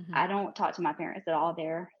 Mm-hmm. I don't talk to my parents at all.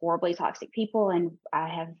 They're horribly toxic people, and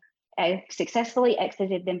I successfully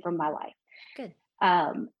exited them from my life. Good.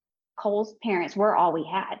 Cole's parents were all we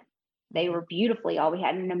had. They were beautifully all we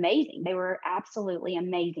had and amazing. They were absolutely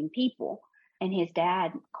amazing people. And his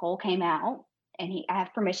dad, Cole, came out, and I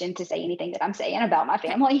have permission to say anything that I'm saying about my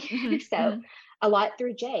family. Mm-hmm. So a lot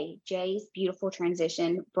through Jay. Jay's beautiful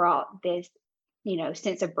transition brought this,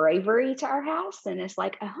 sense of bravery to our house. And it's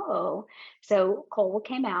like, oh, so Cole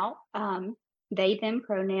came out, they, them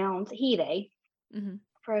pronouns, he, they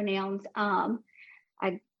pronouns.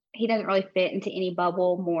 He doesn't really fit into any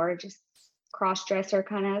bubble, more just cross-dresser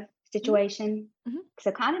kind of situation.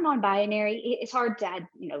 So kind of non-binary. It's hard to add,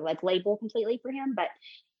 like label completely for him, but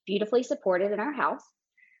beautifully supported in our house,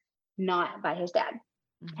 not by his dad.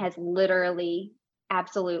 Has literally,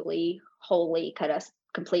 absolutely, wholly cut us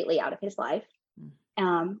completely out of his life.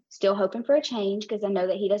 Still hoping for a change because I know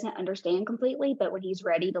that he doesn't understand completely, but when he's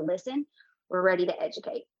ready to listen, we're ready to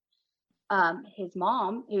educate. His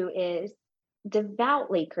mom, who is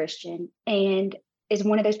devoutly Christian and is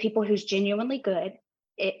one of those people who's genuinely good,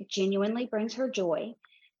 it genuinely brings her joy.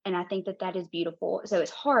 And I think that is beautiful. So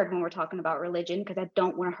it's hard when we're talking about religion because I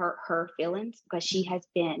don't want to hurt her feelings because she has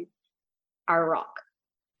been our rock,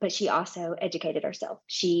 but she also educated herself.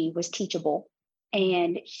 She was teachable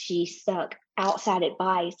and she sought outside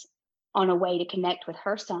advice on a way to connect with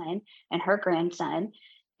her son and her grandson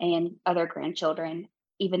and other grandchildren,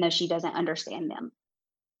 even though she doesn't understand them.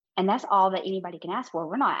 And that's all that anybody can ask for.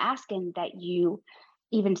 We're not asking that you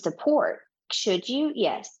even support. Should you?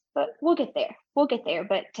 Yes, but we'll get there. We'll get there.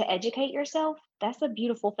 But to educate yourself, that's a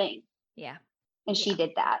beautiful thing. Yeah. And she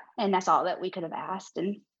did that. And that's all that we could have asked.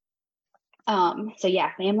 And so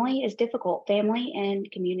yeah, family is difficult. Family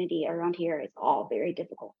and community around here is all very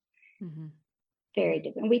difficult. Very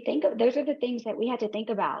different. We think of those are the things that we had to think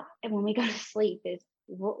about. And when we go to sleep is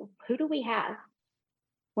who do we have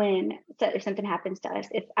if something happens to us?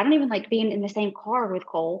 If I don't even like being in the same car with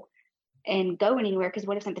Cole and go anywhere, because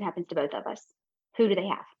what if something happens to both of us? Who do they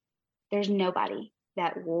have? There's nobody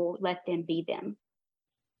that will let them be them.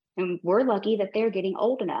 And we're lucky that they're getting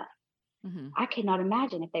old enough. I could not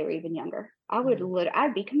imagine if they were even younger.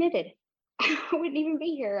 I'd be committed. I wouldn't even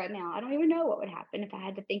be here right now. I don't even know what would happen if I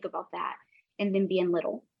had to think about that and them being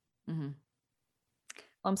little. Well,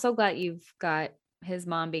 I'm so glad you've got his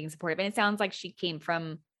mom being supportive. And it sounds like she came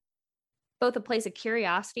from both a place of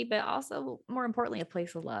curiosity, but also more importantly, a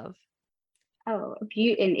place of love. Oh, and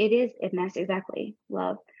it is, and that's exactly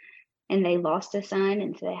love. And they lost a son,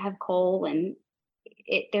 and so they have Cole, and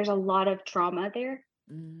there's a lot of trauma there.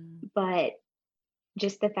 But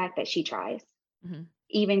just the fact that she tries,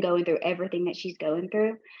 even going through everything that she's going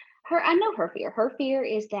through, I know her fear. Her fear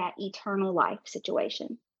is that eternal life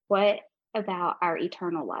situation. What about our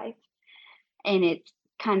eternal life? And it's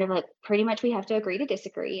kind of like pretty much we have to agree to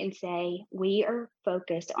disagree and say we are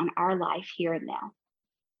focused on our life here and now.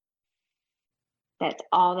 That's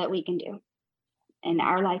all that we can do. And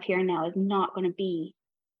our life here and now is not going to be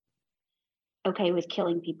okay with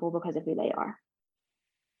killing people because of who they are.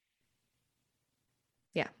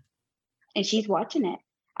 Yeah. And she's watching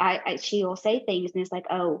it. She will say things and it's like,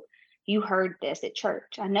 oh, you heard this at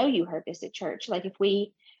church. I know you heard this at church. Like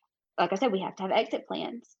like I said, we have to have exit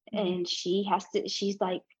plans. And she's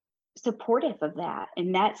like supportive of that.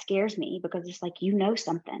 And that scares me because it's like,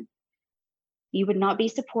 something. You would not be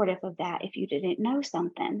supportive of that if you didn't know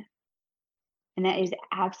something. And that is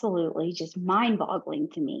absolutely just mind-boggling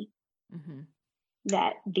to me.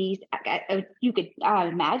 That I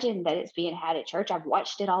imagine that it's being had at church. I've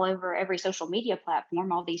watched it all over every social media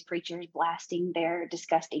platform, all these preachers blasting their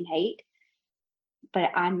disgusting hate.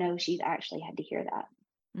 But I know she's actually had to hear that.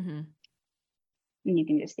 and you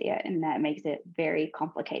can just see it, and that makes it very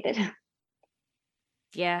complicated.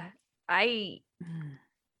 Yeah.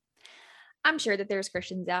 I'm sure that there's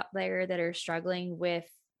Christians out there that are struggling with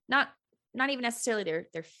not even necessarily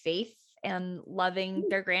their faith and loving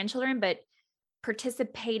their grandchildren, but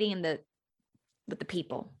participating in with the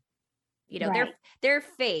people. You know, Right. their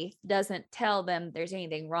faith doesn't tell them there's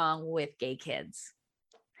anything wrong with gay kids.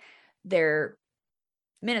 Their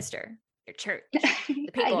minister, their church,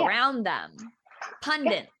 the people Yeah. around them,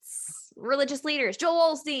 pundits, religious leaders,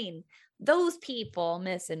 Joel Osteen, those people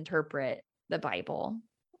misinterpret the Bible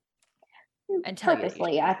and tell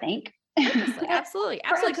purposely, I think. Purposely, absolutely,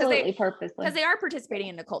 Purposely, because they are participating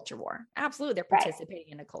in a culture war. Absolutely, they're right. participating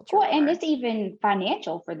in a culture Well, war. and it's even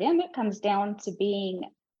financial for them. It comes down to being,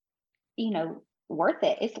 worth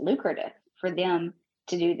it. It's lucrative for them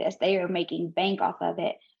to do this. They are making bank off of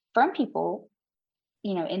it from people,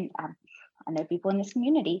 and I know people in this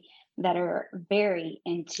community that are very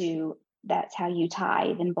into that's how you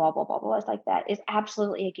tithe and blah, blah, blah, blah. It's like that is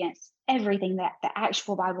absolutely against everything that the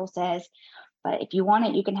actual Bible says. But if you want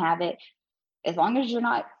it, you can have it. As long as you're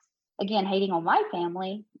not, again, hating on my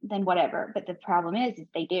family, then whatever. But the problem is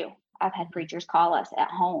they do. I've had preachers call us at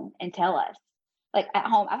home and tell us, like at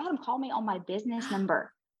home, I've had them call me on my business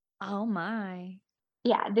number. Oh my.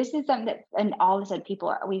 Yeah, this is something that, and all of a sudden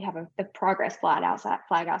we have the progress flag outside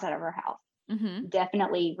of our house. Mm-hmm.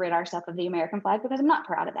 Definitely rid ourselves of the American flag because I'm not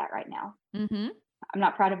proud of that right now. Mm-hmm. I'm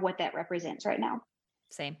not proud of what that represents right now.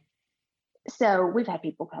 Same. So we've had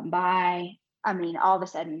people come by. I mean, all of a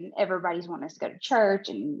sudden, everybody's wanting us to go to church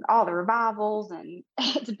and all the revivals, and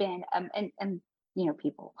it's been and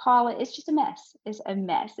people call it. It's just a mess. It's a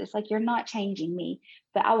mess. It's like, you're not changing me,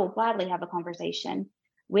 but I will gladly have a conversation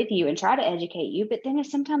with you and try to educate you. But then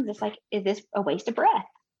sometimes it's like, is this a waste of breath?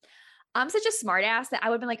 I'm such a smart ass that I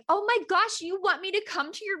would have been like, oh my gosh, you want me to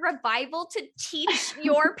come to your revival to teach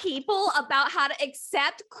your people about how to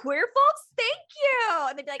accept queer folks? Thank you.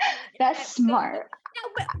 And they'd be like, that's smart.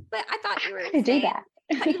 No, but I thought you were to do that.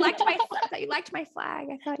 I thought you liked my flag.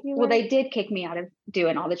 I thought you were. Well, they did kick me out of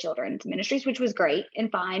doing all the children's ministries, which was great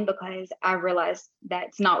and fine because I realized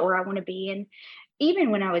that's not where I want to be. And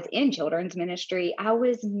even when I was in children's ministry, I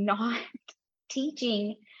was not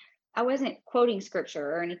teaching. I wasn't quoting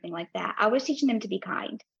scripture or anything like that. I was teaching them to be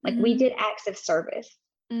kind. Like we did acts of service.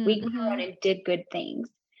 We went around and did good things.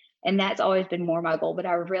 And that's always been more my goal. But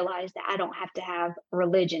I realized that I don't have to have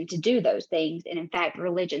religion to do those things. And in fact,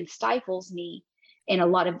 religion stifles me in a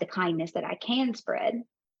lot of the kindness that I can spread.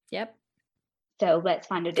 Yep. So let's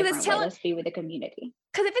find a different way. Let's be with the community.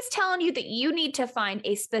 Because if it's telling you that you need to find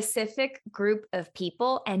a specific group of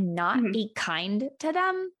people and not be kind to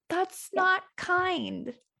them, that's not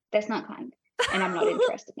kind. That's not kind. And I'm not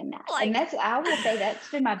interested in that. And I will say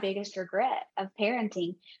that's been my biggest regret of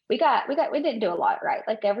parenting. We didn't do a lot right.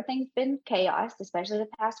 Like everything's been chaos, especially the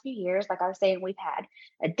past few years. Like I was saying, we've had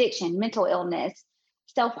addiction, mental illness,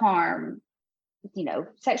 self-harm,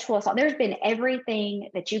 sexual assault. There's been everything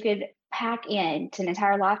that you could pack into an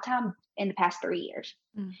entire lifetime in the past 3 years.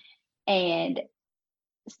 And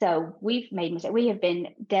so we've made mistakes. We have been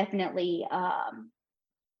definitely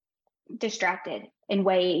distracted in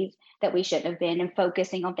ways that we shouldn't have been, and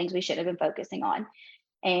focusing on things we should have been focusing on,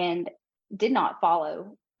 and did not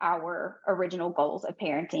follow our original goals of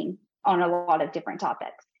parenting on a lot of different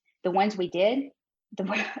topics. The ones we did, the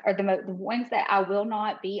ones that I will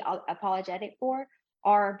not be apologetic for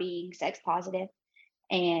are being sex positive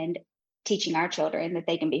and teaching our children that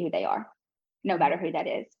they can be who they are, no matter who that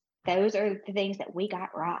is. Those are the things that we got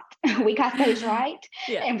right. We got those right.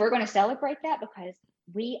 Yeah. And we're going to celebrate that because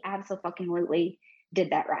we absolutely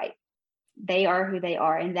did that right. They are who they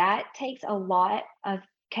are. And that takes a lot of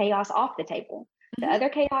chaos off the table. The other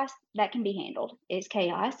chaos that can be handled is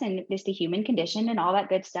chaos, and it's the human condition and all that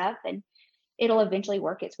good stuff. And it'll eventually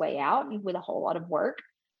work its way out with a whole lot of work.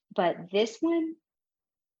 But this one,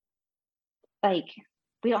 like,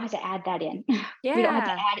 we don't have to add that in. Yeah. We don't have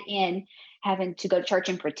to add in having to go to church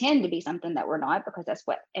and pretend to be something that we're not, because that's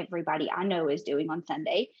what everybody I know is doing on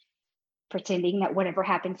Sunday, pretending that whatever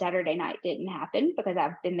happened Saturday night didn't happen, because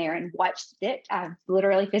I've been there and watched it. I've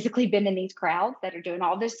literally physically been in these crowds that are doing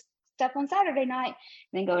all this stuff on Saturday night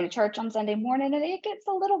and then going to church on Sunday morning, and it gets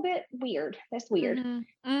a little bit weird. That's weird.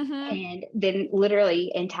 And then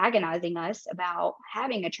literally antagonizing us about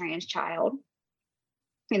having a trans child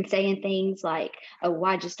and saying things like, oh,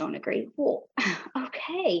 I just don't agree. Well,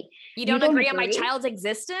 okay. You don't agree on my child's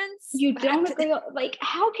existence? You don't agree. Like,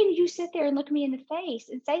 how can you sit there and look me in the face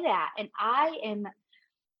and say that? And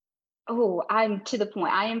I'm to the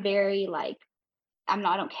point. I am very like, I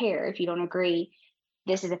don't care if you don't agree.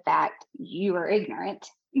 This is a fact. You are ignorant,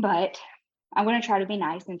 but I'm going to try to be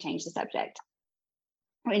nice and change the subject.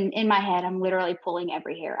 In my head, I'm literally pulling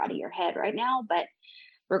every hair out of your head right now, but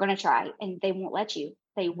we're going to try. And they won't let you.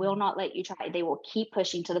 They will not let you try. They will keep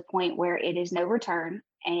pushing to the point where it is no return.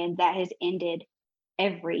 And that has ended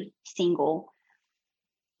every single,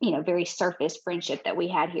 very surface friendship that we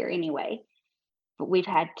had here anyway. But we've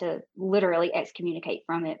had to literally excommunicate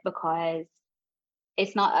from it because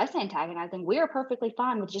it's not us antagonizing. We are perfectly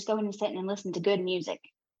fine with just going and sitting and listening to good music.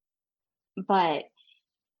 But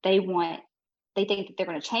they think that they're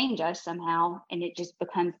going to change us somehow. And it just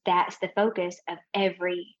becomes, that's the focus of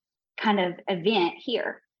every kind of event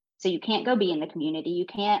here. So you can't go be in the community. You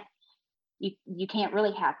can't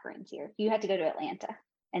really have friends here. You have to go to Atlanta.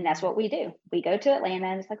 And that's what we do. We go to Atlanta,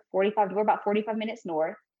 and it's like we're about 45 minutes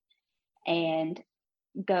north, and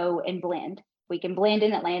go and blend. We can blend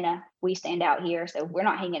in Atlanta. We stand out here. So we're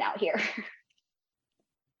not hanging out here.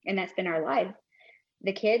 And that's been our life.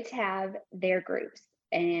 The kids have their groups,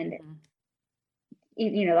 and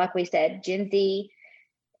like we said, Gen Z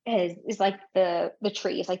is like the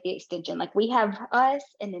tree. It's like the extension. Like we have us,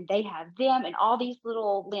 and then they have them, and all these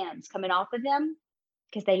little limbs coming off of them,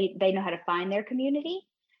 because they know how to find their community.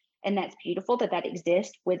 And that's beautiful that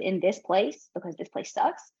exists within this place, because this place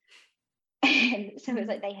sucks. And so it's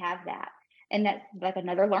like they have that, and that's like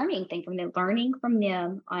another learning thing from them, learning from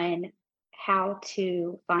them on how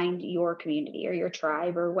to find your community or your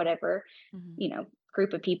tribe or whatever,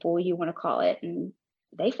 group of people you want to call it. And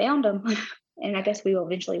they found them. And I guess we will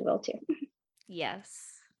eventually will too. Yes.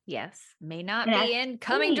 May not be in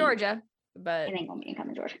Cumming, Georgia, but it ain't gonna be in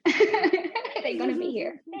Cumming, Georgia. It ain't gonna be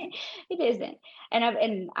here. It isn't.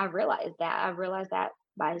 And I realized that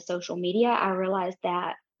by social media. I realized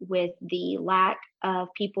that with the lack of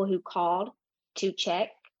people who called to check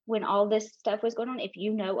when all this stuff was going on. If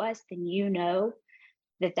you know us, then you know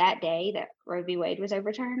that day that Roe v. Wade was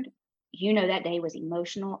overturned, that day was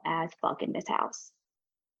emotional as fuck in this house.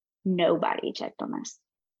 Nobody checked on us.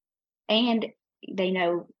 And they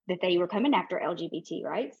know that they were coming after LGBT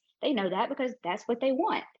rights. They know that because that's what they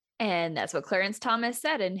want. And that's what Clarence Thomas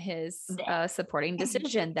said in his supporting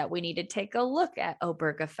decision, that we need to take a look at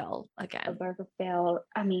Obergefell again. Obergefell.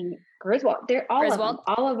 I mean, Griswold. They're all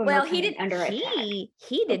of them. Well, he did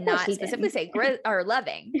not specifically say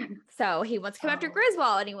Loving. So he wants to come after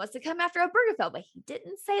Griswold, and he wants to come after Obergefell, but he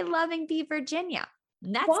didn't say Loving v. Virginia.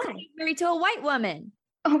 And that's because he's married to a white woman.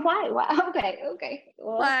 Oh, why? Okay.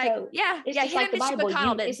 Well, it's just like the Bible.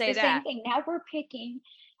 McConnell didn't say that. Same thing. Now we're picking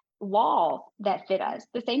laws that fit us.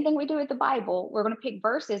 The same thing we do with the Bible. We're going to pick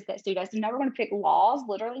verses that suit us, and now we're going to pick laws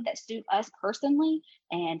literally that suit us personally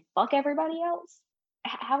and fuck everybody else.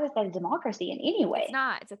 How is that a democracy in any way? It's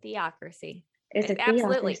not. It's a theocracy.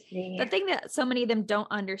 Absolutely. The thing that so many of them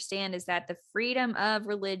don't understand is that the freedom of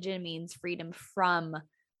religion means freedom from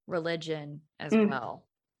religion as well.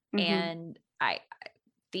 And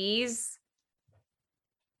these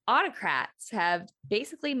autocrats have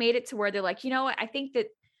basically made it to where they're like, you know what? I think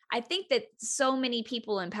that so many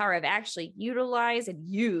people in power have actually utilized and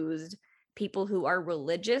used people who are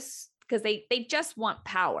religious because they just want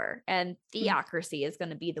power, and theocracy is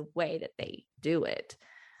going to be the way that they do it.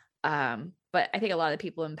 But I think a lot of the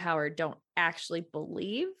people in power don't actually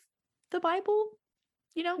believe the Bible.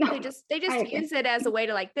 No. They just use it as a way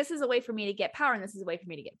to, like, this is a way for me to get power, and this is a way for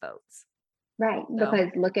me to get votes. Right. So. Because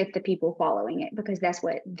look at the people following it, because that's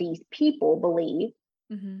what these people believe.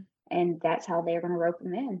 And that's how they're going to rope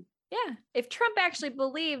them in. Yeah. If Trump actually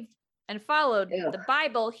believed and followed the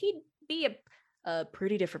Bible, he'd be a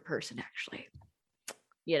pretty different person, actually.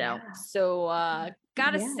 So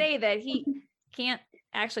gotta say that he can't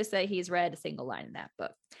actually say he's read a single line in that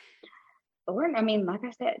book. Or, I mean, like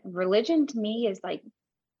I said, religion to me is like,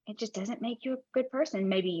 it just doesn't make you a good person.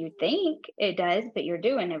 Maybe you think it does, but you're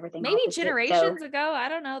doing everything. Maybe generations ago, I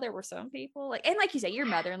don't know. There were some people and like you say, your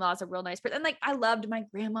mother-in-law is a real nice person. And like, I loved my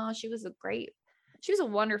grandma. She was a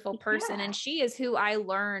wonderful person. And she is who I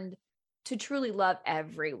learned to truly love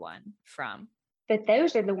everyone from. But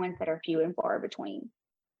those are the ones that are few and far between.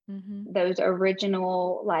 Those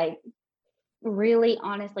original, like, really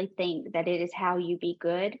honestly think that it is how you be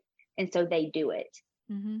good. And so they do it.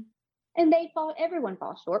 And everyone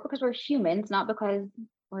falls short because we're humans, not because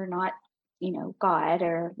we're not, God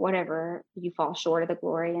or whatever. You fall short of the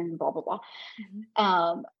glory and blah, blah,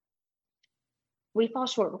 blah. We fall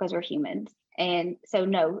short because we're humans. And so,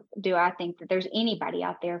 no, do I think that there's anybody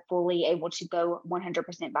out there fully able to go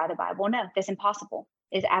 100% by the Bible? No, that's impossible.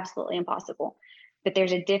 It's absolutely impossible. But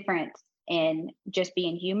there's a difference in just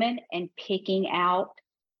being human and picking out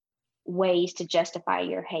ways to justify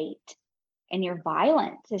your hate. And your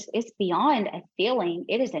violence it's beyond a feeling.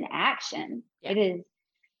 It is an action. It is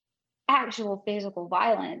actual physical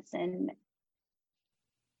violence and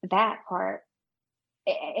that part.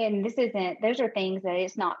 And this isn't, those are things that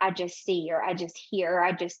it's not, I just see or I just hear, or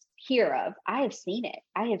I just hear of. I have seen it.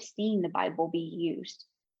 I have seen the Bible be used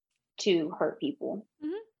to hurt people.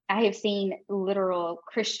 Mhm. I have seen literal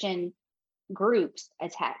Christian groups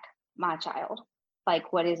attack my child.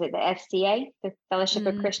 Like, what is it? The FCA, the Fellowship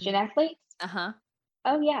of Christian Athletes. Uh-huh.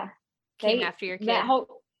 Oh yeah. Came after your kid. That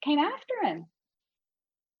whole came after him.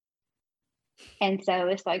 And so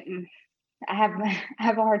it's like, I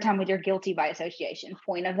have a hard time with your guilty by association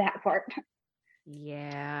point of that part.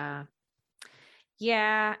 Yeah.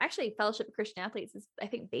 Yeah. Actually, Fellowship of Christian Athletes is, I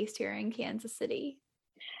think, based here in Kansas City.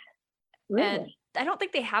 Really? And I don't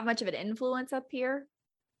think they have much of an influence up here.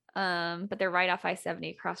 But they're right off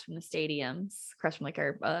I-70 across from the stadiums, across from like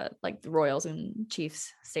our like the Royals and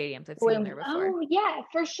Chiefs stadiums. I've seen them there before. Oh yeah,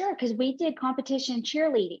 for sure. Because we did competition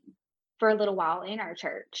cheerleading for a little while in our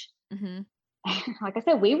church. Mm-hmm. Like I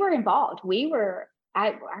said, we were involved.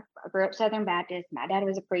 I grew up Southern Baptist. My dad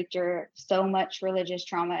was a preacher. So much religious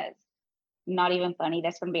trauma. It's not even funny.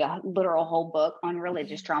 That's going to be a literal whole book on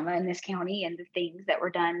religious trauma in this county and the things that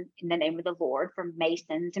were done in the name of the Lord from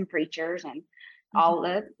Masons and preachers and all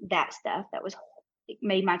of that stuff that it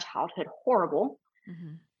made my childhood horrible.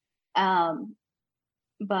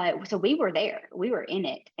 But so we were there, we were in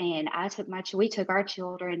it, and we took our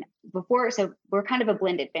children before. So we're kind of a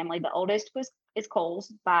blended family. The oldest is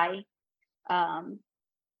Cole's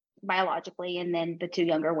biologically, and then the two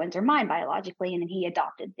younger ones are mine biologically, and then he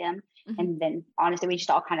adopted them. And then honestly, we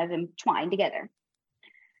just all kind of entwined together.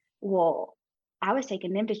 Well, I was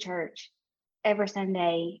taking them to church every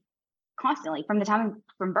Sunday constantly from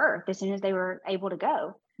birth, as soon as they were able to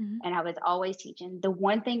go. And I was always teaching. The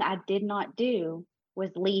one thing I did not do was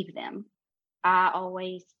leave them. I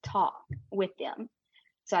always talked with them.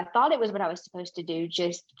 So I thought it was what I was supposed to do,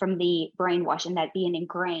 just from the brainwashing that being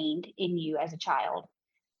ingrained in you as a child.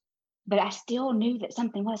 But I still knew that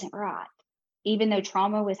something wasn't right, even though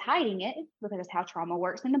trauma was hiding it, because that's how trauma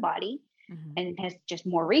works in the body. And it has just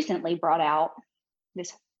more recently brought out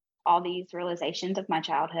all these realizations of my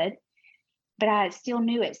childhood. But I still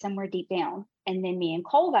knew it somewhere deep down. And then me and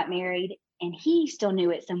Cole got married, and he still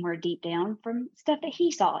knew it somewhere deep down from stuff that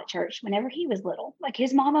he saw at church whenever he was little. Like,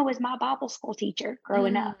 his mama was my Bible school teacher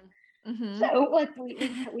growing up. So like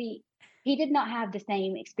he did not have the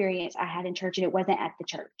same experience I had in church, and it wasn't at the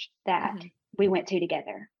church that we went to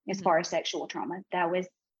together as far as sexual trauma. That was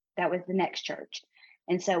the next church,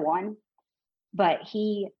 and so on. But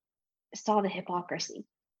he saw the hypocrisy.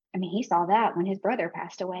 I mean, he saw that when his brother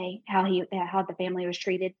passed away, how the family was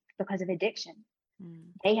treated because of addiction.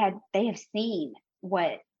 They have seen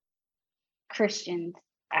what Christians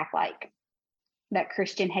act like. That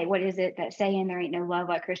Christian hate. What is it that saying? There ain't no love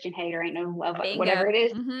like Christian hate, or ain't no love like whatever it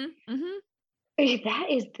is. That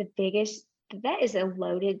is the biggest. That is a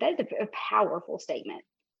powerful statement.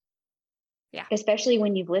 Yeah. Especially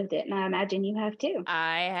when you've lived it. And I imagine you have too.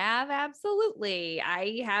 I have, absolutely.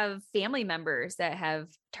 I have family members that have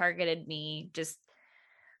targeted me just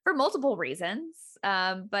for multiple reasons.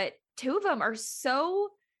 But two of them are so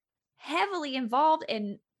heavily involved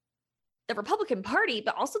in the Republican Party,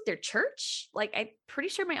 but also their church. Like, I'm pretty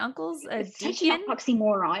sure my uncle's a deacon. Such an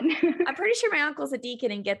oxymoron. I'm pretty sure my uncle's a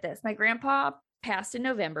deacon, and get this, my grandpa passed in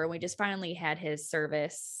November, and we just finally had his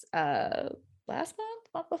service last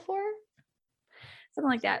month before, something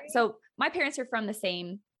like that. So my parents are from the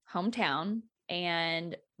same hometown,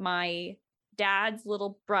 and my dad's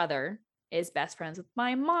little brother is best friends with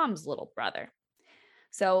my mom's little brother.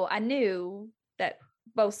 So I knew that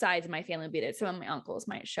both sides of my family would be there. Some of my uncles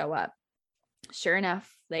might show up. Sure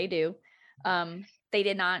enough, they do. They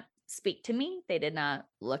did not speak to me. They did not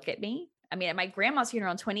look at me. I mean, at my grandma's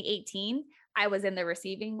funeral in 2018, I was in the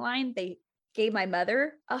receiving line. They gave my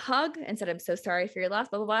mother a hug and said, "I'm so sorry for your loss,"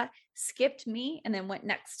 blah, blah, blah, skipped me, and then went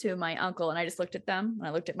next to my uncle. And I just looked at them, and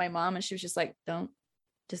I looked at my mom, and she was just like, don't.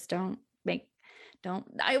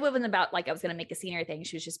 I wasn't about like I was going to make a scene or anything.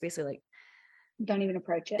 She was just basically like, don't even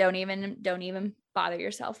approach it. Don't even bother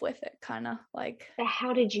yourself with it. Kind of like. But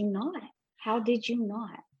how did you not? I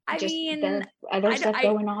mean, the other stuff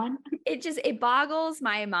going on. It boggles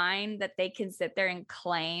my mind that they can sit there and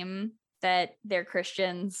claim that they're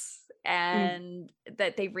Christians and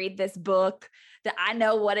that they read this book, that I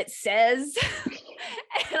know what it says.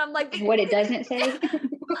 And I'm like, what it doesn't say.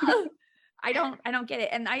 I don't get it.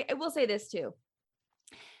 And I will say this too.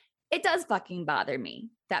 It does fucking bother me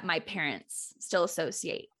that my parents still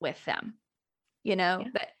associate with them,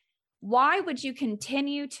 but why would you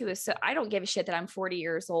continue to, I don't give a shit that I'm 40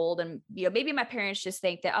 years old, and, maybe my parents just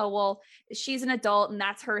think that, oh, well, she's an adult and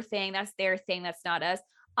that's her thing. That's their thing. That's not us.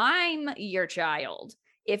 I'm your child.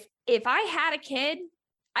 If I had a kid,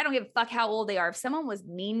 I don't give a fuck how old they are. If someone was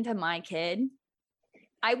mean to my kid,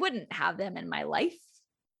 I wouldn't have them in my life.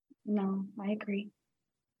 No, I agree.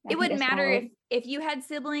 It wouldn't matter if you had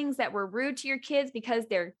siblings that were rude to your kids because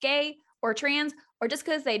they're gay or trans, or just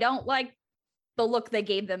because they don't like the look they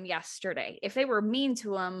gave them yesterday. If they were mean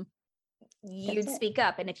to them, you'd speak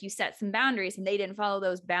up. And if you set some boundaries and they didn't follow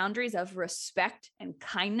those boundaries of respect and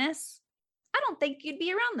kindness, I don't think you'd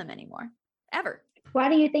be around them anymore, ever. Why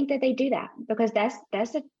do you think that they do that? Because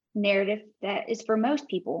that's a narrative that is for most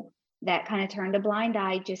people, that kind of turn a blind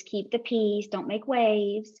eye, just keep the peace, don't make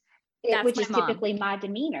waves, which is typically my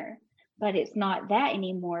demeanor, but it's not that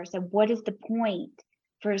anymore. So what is the point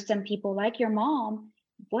for some people like your mom?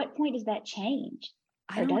 What point does that change?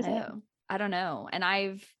 I don't know. And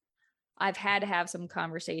I've had to have some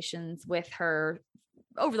conversations with her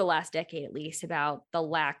over the last decade, at least, about the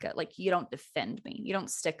lack of, like, you don't defend me. You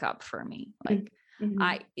don't stick up for me. Like,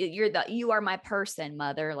 you are my person,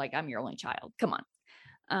 mother. Like, I'm your only child. Come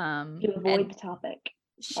on. You avoid the topic.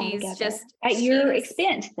 She's just at your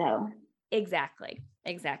expense, though. Exactly.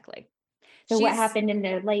 So what happened in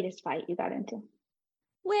the latest fight you got into?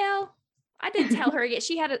 Well, I did tell her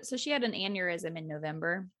she had an aneurysm in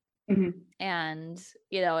November. Mm-hmm. And,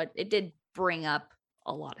 it did bring up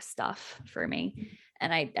a lot of stuff for me.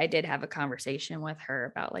 And I did have a conversation with her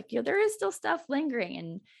about, like, there is still stuff lingering.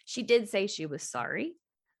 And she did say she was sorry,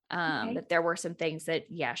 that there were some things that,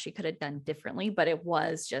 she could have done differently, but it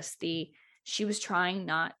was just she was trying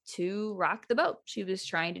not to rock the boat. She was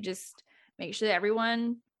trying to just make sure that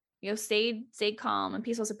everyone, stayed calm and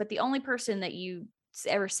peaceful. But the only person that you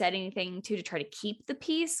ever said anything to try to keep the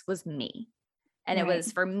peace was me. And it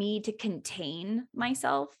was for me to contain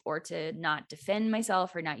myself, or to not defend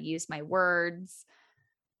myself, or not use my words,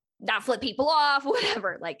 not flip people off,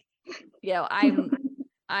 whatever. Like,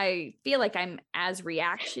 I feel like I'm as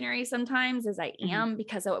reactionary sometimes as I am,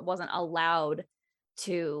 because I wasn't allowed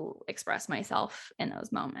to express myself in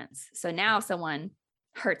those moments. So now someone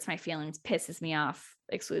hurts my feelings, pisses me off,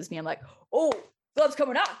 excludes me, I'm like, oh, gloves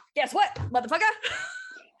coming off. Guess what, motherfucker?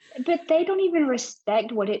 But they don't even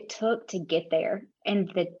respect what it took to get there, and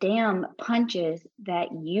the damn punches that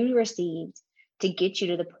you received to get you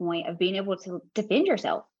to the point of being able to defend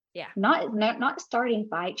yourself. Yeah. Not starting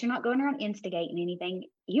fights. You're not going around instigating anything.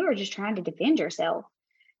 You are just trying to defend yourself.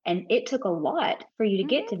 And it took a lot for you to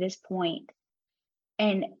get to this point.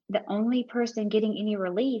 And the only person getting any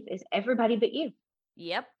relief is everybody but you.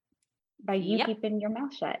 Yep. By you keeping your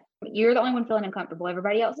mouth shut. You're the only one feeling uncomfortable.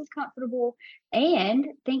 Everybody else is comfortable and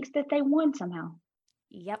thinks that they won somehow.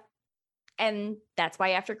 Yep. And that's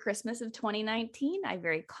why after Christmas of 2019, I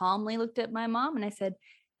very calmly looked at my mom and I said,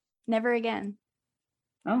 never again.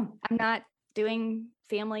 Oh. I'm not doing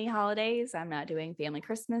family holidays. I'm not doing family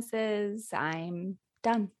Christmases. I'm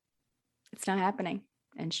done. It's not happening.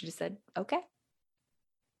 And she just said, okay.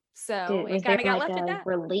 So it kind of got left at that.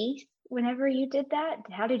 Release whenever you did that?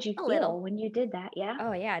 How did you feel when you did that? Yeah.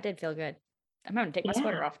 Oh yeah, I did feel good. I'm going to take my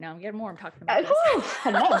sweater off now. I'm getting more. I'm talking about this.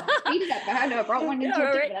 I know. I know. I brought one into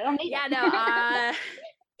it, but I don't need it. No.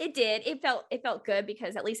 It did. It felt good,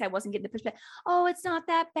 because at least I wasn't getting the pushback. Oh, it's not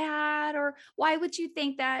that bad. Or why would you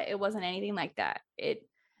think that? It wasn't anything like that.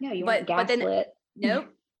 You weren't gaslit. Nope.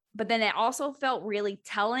 But then it also felt really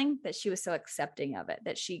telling that she was so accepting of it,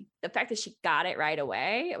 the fact that she got it right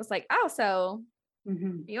away. It was like, oh, so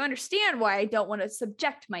you understand why I don't want to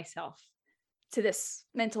subject myself to this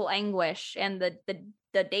mental anguish and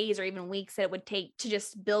the days or even weeks that it would take to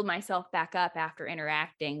just build myself back up after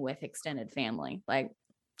interacting with extended family. Like,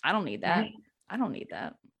 I don't need that. Right. I don't need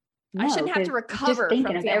that. No, I shouldn't have to recover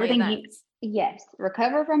from everything events. Yes,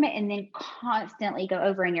 recover from it, and then constantly go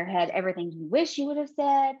over in your head everything you wish you would have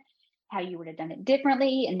said, how you would have done it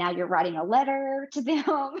differently, and now you're writing a letter to them.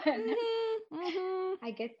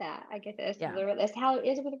 I get that. That's how it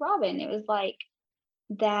is with Robin. It was like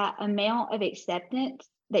that amount of acceptance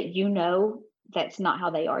that that's not how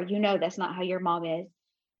they are. That's not how your mom is.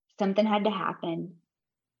 Something had to happen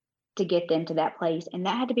to get them to that place, and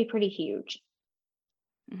that had to be pretty huge.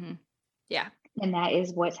 Mm-hmm. Yeah. And that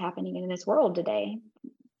is what's happening in this world today.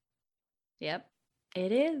 Yep,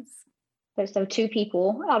 it is. So 2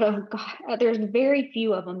 people out of God, there's very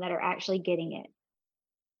few of them that are actually getting it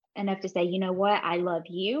enough to say, you know what, I love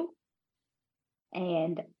you,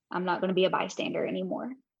 and I'm not going to be a bystander anymore.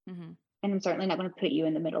 And I'm certainly not going to put you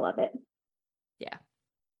in the middle of it. Yeah.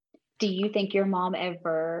 Do you think your mom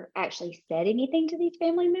ever actually said anything to these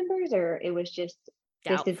family members, or it was just,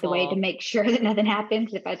 Doubtful. This is the way to make sure that nothing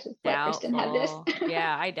happens if I just let Kristen have this?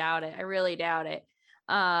 Yeah, I doubt it. I really doubt it.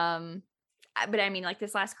 but I mean, like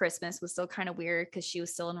this last Christmas was still kind of weird because she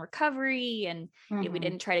was still in recovery, and we Mhm.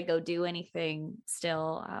 didn't try to go do anything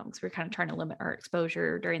still because we were kind of trying to limit our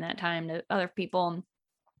exposure during that time to other people.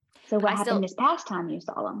 So what I happened still, this past time you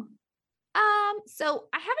saw them? so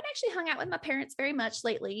I haven't actually hung out with my parents very much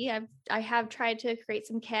lately. I have tried to create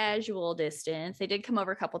some casual distance. They did come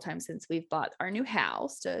over a couple times since we've bought our new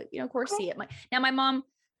house to, of course, Okay. see it. Now my mom,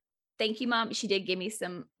 thank you, Mom. She did give me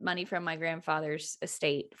some money from my grandfather's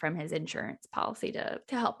estate from his insurance policy to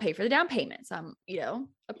help pay for the down payment. So I'm,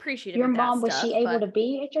 appreciative Your of that mom, was stuff. she able But to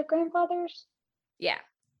be at your grandfather's? yeah.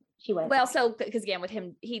 She was. Well, Okay. so because again, with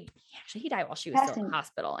him, he died while she was still in the Passing.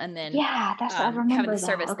 hospital, and then Yeah, I having remember the that.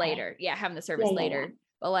 service Okay. later. Yeah, having the Yeah, service yeah, yeah. later.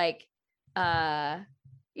 But like,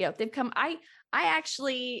 they've come. I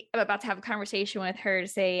actually am about to have a conversation with her to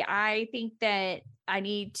say I think that I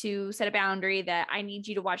need to set a boundary that I need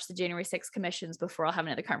you to watch the January 6th commissions before I'll have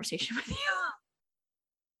another conversation with you.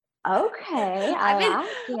 Okay, I've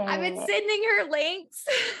been it. sending her links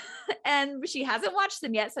and she hasn't watched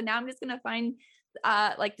them yet. So now I'm just gonna find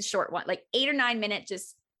like the short one, like 8 or 9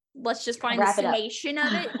 minutes. Let's just find the Wrap it up. summation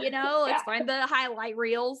of it, Yeah. let's find the highlight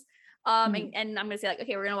reels. And I'm gonna say like,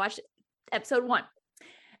 okay, we're gonna watch episode 1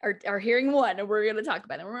 or hearing 1, and we're gonna talk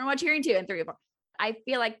about it. We're gonna watch hearing 2 and 3 and 4. I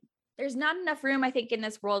feel like there's not enough room, I think, in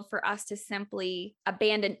this world for us to simply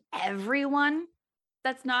abandon everyone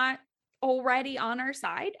that's not already on our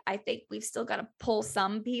side. I think we've still got to pull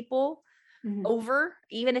some people over,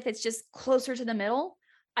 even if it's just closer to the middle.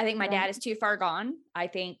 I think my dad is too far gone. I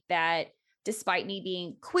think that despite me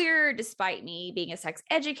being queer, despite me being a sex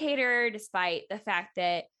educator, despite the fact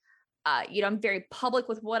that I'm very public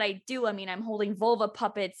with what I do. I mean, I'm holding vulva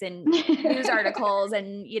puppets and news articles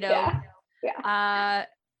and, Yeah.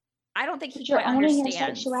 I don't think he You're quite owning your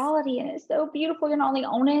understands. sexuality, and it's so beautiful. You're not only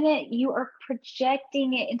owning it, you are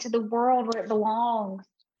projecting it into the world where it belongs.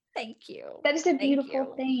 Thank you. That is a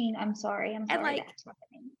beautiful thing. I'm sorry. And like, that's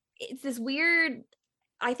happening. It's this weird,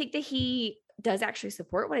 I think that he does actually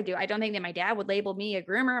support what I do. I don't think that my dad would label me a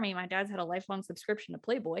groomer. I mean, my dad's had a lifelong subscription to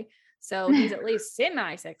Playboy, so he's at least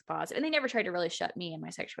semi-sex positive. And they never tried to really shut me and my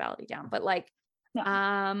sexuality down. But like,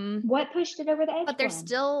 no. What pushed it over the edge? But they're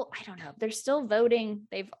still, I don't know. They're still voting.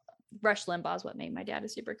 Rush Limbaugh is what made my dad a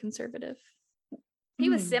super conservative. He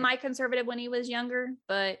was semi-conservative when he was younger,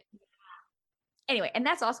 but anyway, and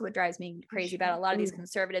that's also what drives me crazy about a lot of these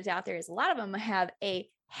conservatives out there is a lot of them have a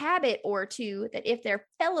habit or two that if their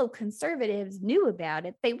fellow conservatives knew about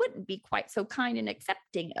it, they wouldn't be quite so kind and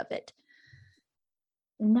accepting of it.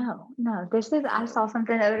 No. I saw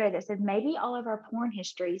something the other day that said maybe all of our porn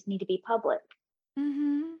histories need to be public.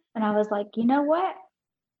 And I was like, you know what?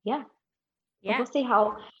 Yeah. We'll see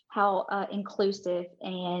how inclusive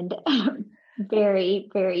and very,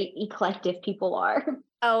 very eclectic people are.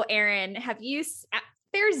 Oh, Erin,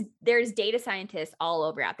 there's data scientists all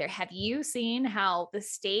over out there. Have you seen how the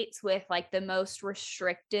states with like the most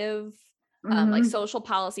restrictive like social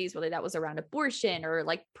policies, whether that was around abortion or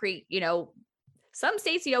like some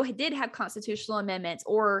states, did have constitutional amendments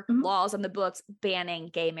or laws on the books banning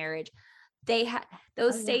gay marriage.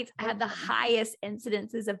 Those states had the highest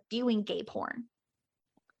incidences of viewing gay porn.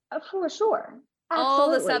 For sure. Absolutely.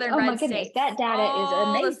 All the southern red states. That data is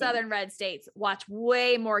amazing. All the southern red states watch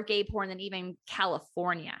way more gay porn than even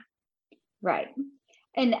California. Right.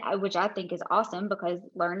 And which I think is awesome because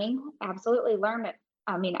absolutely learn it.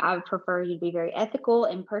 I mean, I would prefer you to be very ethical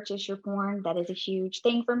and purchase your porn. That is a huge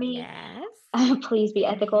thing for me. Yes. Please be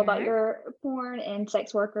ethical about your porn and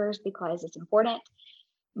sex workers because it's important.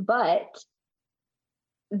 But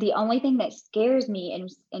the only thing that scares me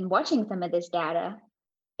in watching some of this data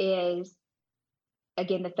is,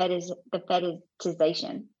 again, the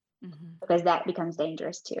fetishization, because that becomes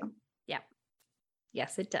dangerous too. Yeah.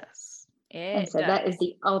 Yes, it does. That is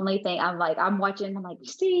the only thing I'm watching. I'm like,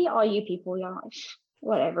 see, all you people, y'all,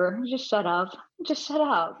 whatever, just shut up.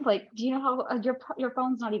 Like, do you know how your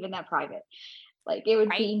phone's not even that private? Like, it would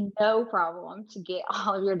be no problem to get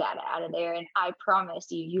all of your data out of there. And I promise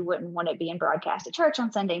you wouldn't want it being broadcast at church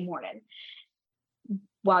on Sunday morning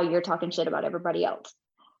while you're talking shit about everybody else.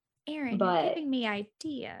 Erin, you're giving me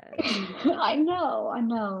ideas. I know.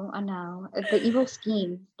 The evil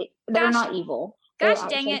schemes, they're not evil. Gosh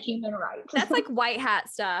dang it. Human rights. That's like white hat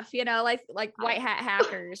stuff, like white hat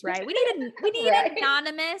hackers, right? We need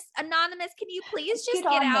anonymous. Anonymous, can you please just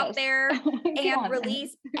get out there and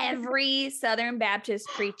release every Southern Baptist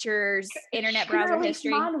preacher's internet browser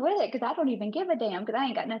history? Mine with it, because I don't even give a damn, because I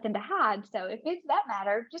ain't got nothing to hide. So if it's that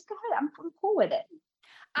matter, just go ahead. I'm cool with it.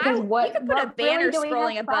 You could put a banner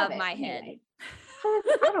scrolling above my head.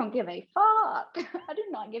 I don't give a fuck. I do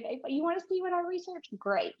not give a fuck. You want to see what I researched?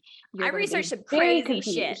 Great. I You're going to be researched some very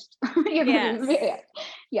crazy shit. confused. You're going to Yes. be very,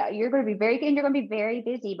 yeah, you're going to be very, and you're going to be very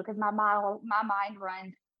busy because my mind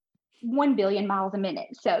runs 1 billion miles a minute.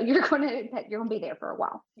 So you're going to be there for a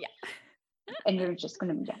while. Yeah. And you're just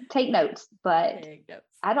going to take notes, but Take notes.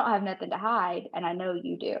 I don't have nothing to hide. And I know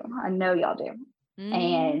you do. I know y'all do.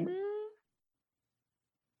 And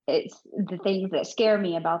it's the things that scare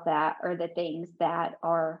me about that are the things that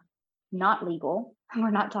are not legal.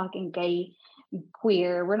 We're not talking gay,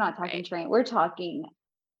 queer. We're not talking trans. We're talking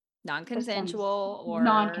non-consensual or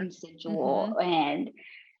non-consensual, and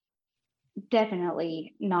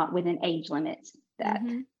definitely not within age limits that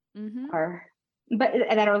are, but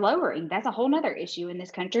that are lowering. That's a whole nother issue in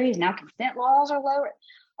this country. Is now consent laws are lower.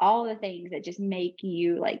 All the things that just make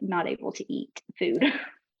you like not able to eat food.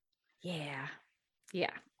 Yeah.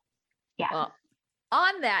 Well,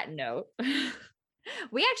 on that note,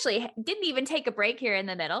 we actually didn't even take a break here in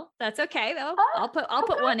the middle. That's okay though. I'll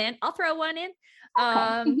put one in. I'll throw one in.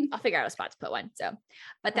 I'll figure out a spot to put one. So,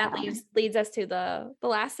 but that leads us to the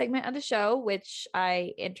last segment of the show, which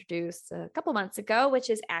I introduced a couple months ago, which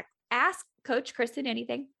is Ask Coach Kristen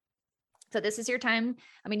Anything. So this is your time.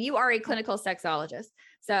 I mean, you are a clinical sexologist.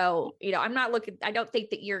 So, I don't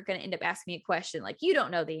think that you're going to end up asking me a question like you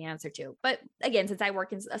don't know the answer to. But again, since I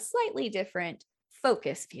work in a slightly different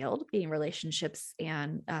focus field, being relationships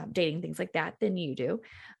and dating, things like that, than you do.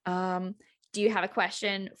 Do you have a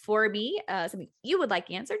question for me? Something you would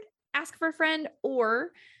like answered? Ask for a friend,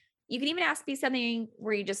 or you can even ask me something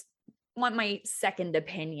where you just want my second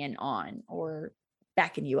opinion on or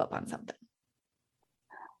backing you up on something.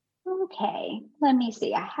 Okay, let me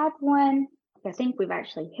see. I have one. I think we've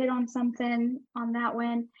actually hit on something on that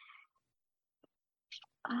one.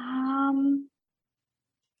 Oh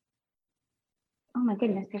my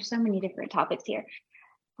goodness, there's so many different topics here.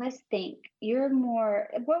 Let's think. You're more,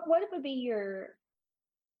 what would be your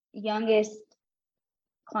youngest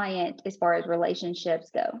client as far as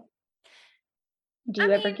relationships go? Do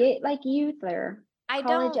you ever get like youth or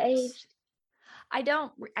college age?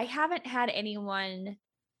 I haven't had anyone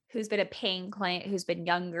who's been a paying client who's been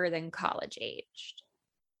younger than college aged.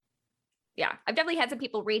 Yeah, I've definitely had some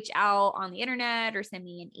people reach out on the internet or send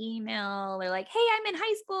me an email. They're like, hey, I'm in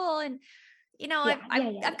high school and,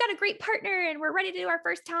 I've got a great partner and we're ready to do our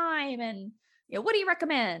first time. And, what do you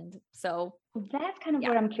recommend? So that's kind of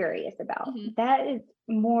what I'm curious about. That is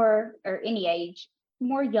more, or any age,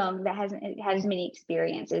 more young that hasn't had as many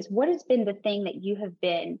experiences. What has been the thing that you have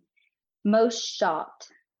been most shocked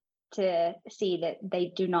to see that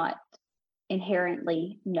they do not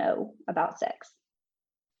inherently know about sex?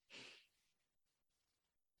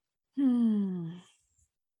 Trying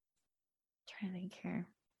to think here.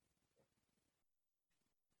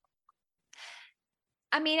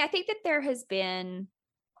 I mean, I think that there's been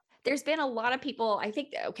a lot of people, I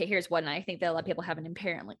think, okay, here's one. I think that a lot of people haven't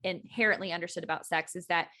inherently understood about sex is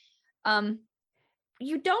that,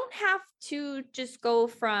 you don't have to just go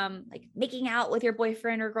from like making out with your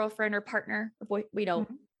boyfriend or girlfriend or partner or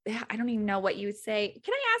I don't even know what you would say.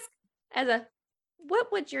 Can I ask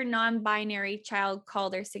what would your non-binary child call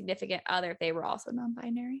their significant other if they were also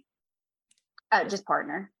non-binary? Just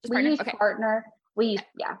partner. We use partner. We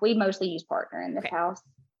mostly use partner in this house.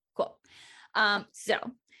 Cool. So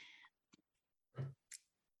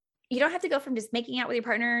you don't have to go from just making out with your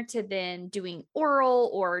partner to then doing oral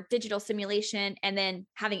or digital simulation and then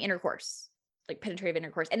having intercourse, like penetrative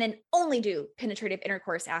intercourse, and then only do penetrative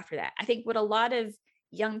intercourse after that. I think what a lot of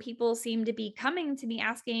young people seem to be coming to me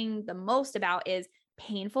asking the most about is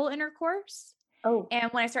painful intercourse. Oh, and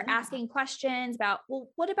when I start asking questions about, well,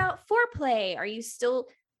 what about foreplay? Are you still,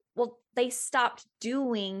 they stopped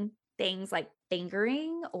doing things like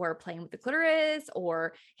fingering or playing with the clitoris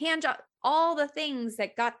or hand job, all the things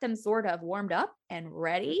that got them sort of warmed up and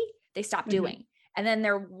ready, they stopped doing. And then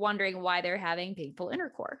they're wondering why they're having painful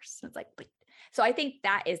intercourse. It's like, so I think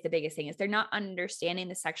that is the biggest thing is they're not understanding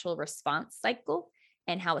the sexual response cycle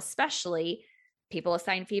and how especially people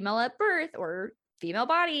assign female at birth or female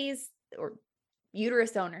bodies or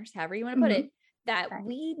uterus owners, however you want to put it, that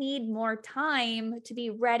we need more time to be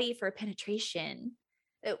ready for penetration.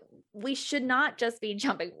 We should not just be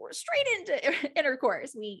jumping straight into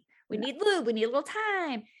intercourse. We need lube. We need a little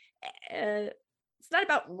time. It's not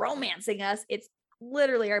about romancing us. It's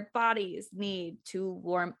literally our bodies need to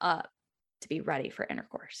warm up to be ready for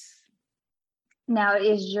intercourse. Now,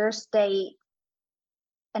 is your state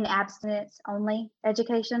an abstinence only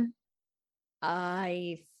education?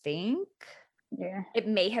 I think Yeah. It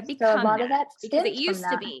may have become so a lot of that because it used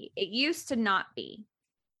to be. It used to not be.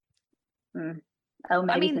 Oh,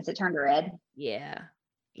 maybe since it turned red. Yeah.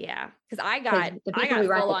 Cause I 'Cause got the people who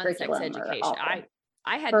write full the on sex curriculum are education. awful.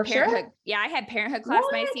 I had For parenthood. sure? Yeah. I had parenthood class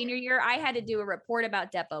my What? senior year. I had to do a report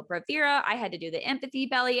about Depo-Provera. I had to do the empathy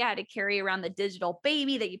belly. I had to carry around the digital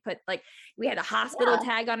baby that you put, like, we had a hospital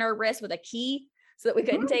tag on our wrist with a key so that we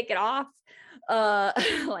couldn't take it off.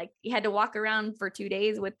 Like you had to walk around for 2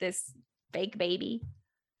 days with this fake baby.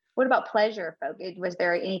 What about pleasure, folks? Was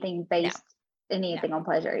there anything based anything on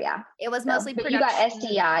pleasure? Yeah. It was mostly but production. You got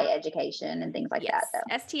STI education and things like that,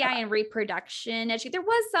 though. STI and reproduction. There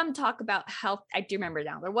was some talk about health. I do remember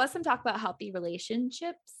now. There was some talk about healthy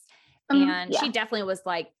relationships. And she definitely was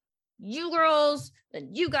like, you girls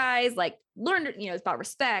and you guys, like, learn, it's about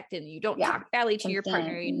respect, and you don't talk badly to your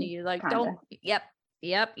partner. You like, don't,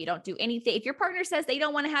 you don't do anything. If your partner says they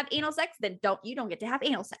don't want to have anal sex, then you don't get to have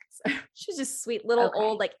anal sex. She's just sweet little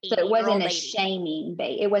old, like, 80-year-old So it wasn't lady. shaming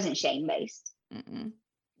it wasn't shame based.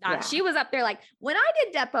 She was up there like, when I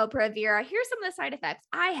did Depo-Provera, here's some of the side effects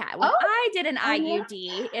I had when I did an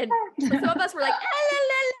IUD. And some of us were like,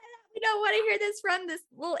 we don't want to hear this from this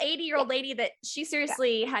little 80-year-old lady that she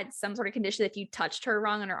seriously had some sort of condition. If you touched her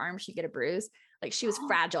wrong on her arm, she'd get a bruise. Like, she was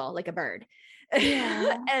fragile, like a bird.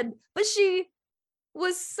 But she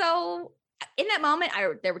was so, in that moment,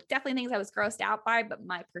 there were definitely things I was grossed out by, but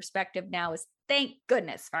my perspective now is, thank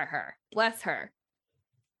goodness for her. Bless her.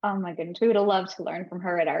 Oh my goodness. We would have loved to learn from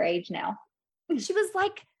her at our age now. She was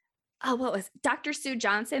like, what was Dr. Sue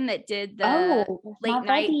Johnson that did the late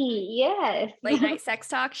night sex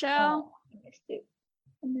talk show? I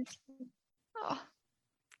missed it.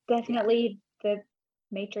 Definitely the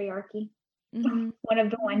matriarchy. Mm-hmm.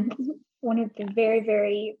 One of the very,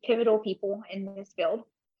 very pivotal people in this field.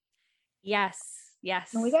 Yes.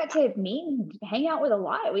 And we got to meet and hang out with a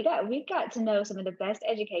lot. We got to know some of the best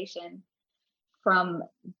education from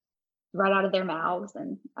right out of their mouths.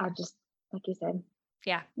 And I just, like you said,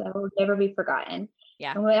 that will never be forgotten.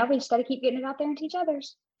 And we just got to keep getting it out there and teach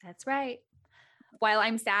others. That's right. While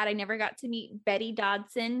I'm sad I never got to meet Betty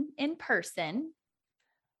Dodson in person,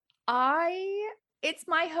 it's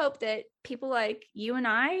my hope that people like you and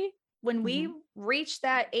I, when we reach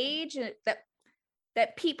that age,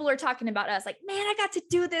 that people are talking about us like, man, I got to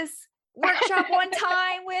do this workshop one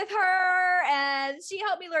time with her and she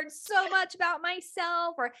helped me learn so much about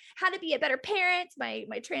myself, or how to be a better parent to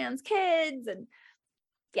my trans kids. And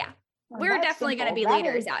we're definitely going to be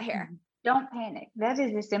leaders out here. Don't panic. That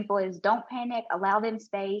is as simple as don't panic, allow them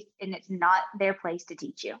space, and it's not their place to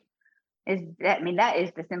teach you. That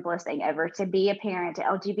is the simplest thing ever. To be a parent to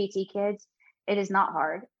LGBT kids, it is not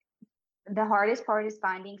hard. The hardest part is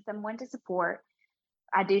finding someone to support.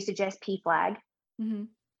 I do suggest PFLAG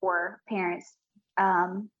for parents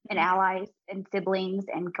and allies and siblings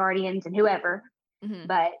and guardians and whoever.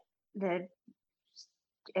 But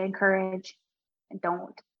encourage and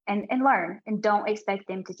don't and learn, and don't expect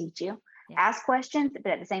them to teach you. Ask questions,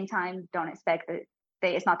 but at the same time, don't expect that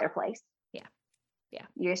it's not their place.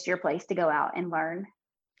 It's your place to go out and learn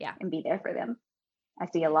and be there for them. I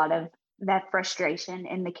see a lot of that frustration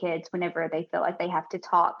in the kids whenever they feel like they have to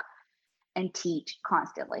talk and teach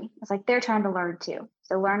constantly. It's like they're trying to learn too.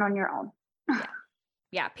 So learn on your own.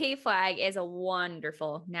 PFLAG is a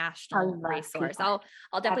wonderful national resource. I'll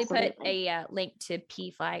definitely put a link to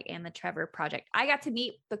PFLAG and the Trevor Project. I got to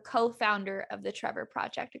meet the co-founder of the Trevor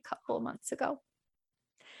Project a couple of months ago.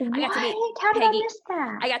 How did I miss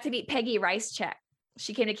that? I got to meet Peggy Ricecheck.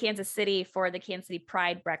 She came to Kansas City for the Kansas City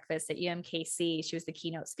Pride breakfast at UMKC. She was the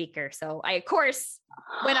keynote speaker. So I, of course,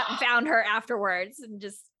 went up and found her afterwards and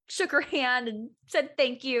just shook her hand and said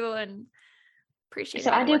thank you and appreciate it.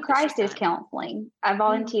 So I do crisis counseling. I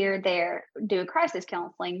volunteered there, doing crisis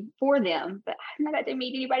counseling for them, but I haven't got to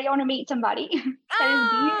meet anybody. I want to meet somebody. That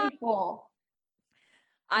is beautiful.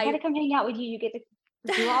 I got to come hang out with you. You get to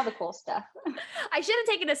do all the cool stuff. I should have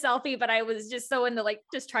taken a selfie, but I was just so into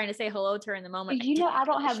just trying to say hello to her in the moment. I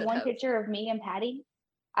don't have one picture of me and Patty.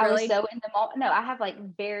 I was so in the moment. No, I have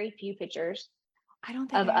very few pictures. I don't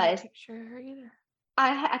think of I have us. a picture of her either.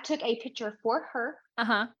 I took a picture for her.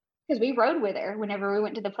 Because we rode with her whenever we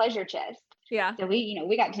went to the Pleasure Chest. So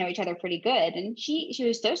we got to know each other pretty good. And she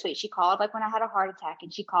was so sweet. She called when I had a heart attack,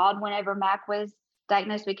 and she called whenever Mac was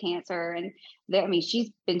diagnosed with cancer. And she's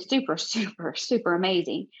been super, super, super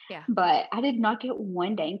amazing. But I did not get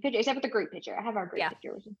one dang picture, except for the group picture. I have our group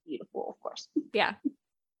picture, which is beautiful, of course.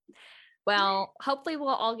 Well, hopefully we'll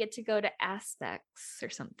all get to go to Aspects or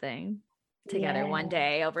something together one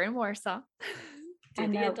day over in Warsaw. I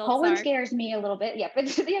know. Poland scares me a little bit. But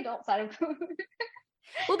the adult side of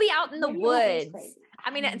we'll be out in the woods.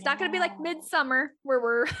 It's not going to be like midsummer where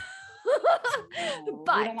we're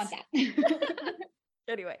but we don't want that.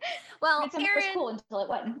 Anyway, well, It was cool until it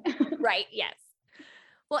wasn't. Right. Yes.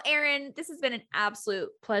 Well, Erin, this has been an absolute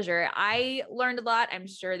pleasure. I learned a lot. I'm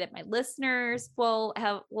sure that my listeners will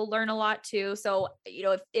learn a lot too. So,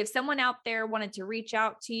 if someone out there wanted to reach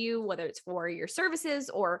out to you, whether it's for your services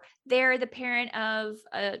or they're the parent of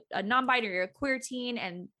a non-binary or a queer teen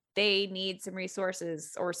and they need some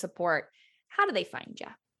resources or support, how do they find you?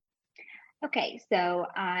 Okay, so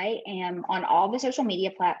I am on all the social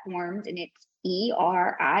media platforms, and it's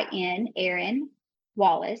Erin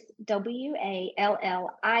Wallis,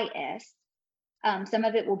 Wallis. Some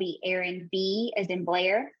of it will be Erin B as in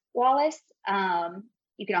Blair Wallace.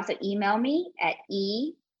 You can also email me at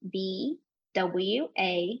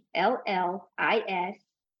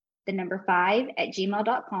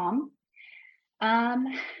ebwallis5@gmail.com.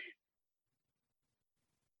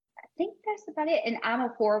 I think that's about it. And I'm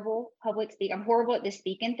a horrible public speaker. I'm horrible at the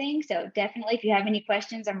speaking thing. So definitely, if you have any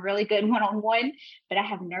questions, I'm really good one-on-one, but I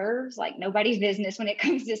have nerves like nobody's business when it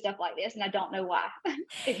comes to stuff like this. And I don't know why.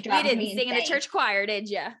 You didn't sing in the church choir, did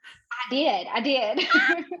you? I did.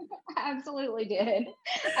 I absolutely did.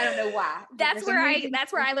 I don't know why. That's where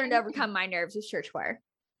I learned to overcome my nerves with church choir.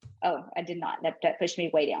 Oh, I did not. That pushed me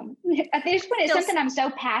way down. At this point, it's something I'm so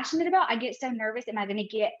passionate about. I get so nervous. Am I going to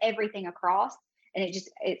get everything across? And it's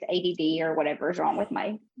ADD or whatever is wrong with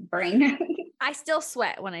my brain. I still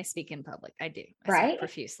sweat when I speak in public. I do. I sweat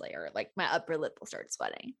profusely, or like my upper lip will start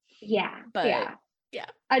sweating. Yeah. But yeah.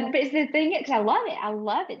 But it's the thing, because I love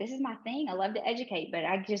it. This is my thing. I love to educate, but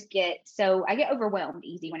I get overwhelmed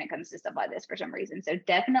easy when it comes to stuff like this for some reason. So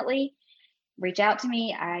definitely reach out to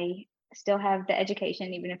me. I still have the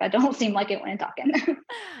education, even if I don't seem like it when I'm talking.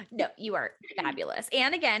 No, you are fabulous.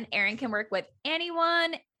 And again, Erin can work with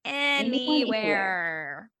anyone,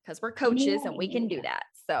 anywhere, because we're coaches and we can do that.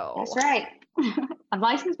 So that's right. I'm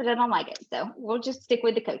licensed, but I don't like it. So we'll just stick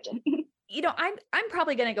with the coaching. I'm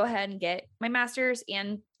probably going to go ahead and get my master's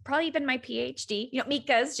and probably even my PhD.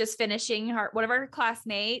 Mika's just finishing one of our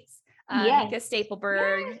classmates, Mika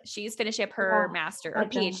Stapleberg. She's finishing up her master or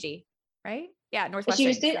PhD, right? Yeah, Northwestern.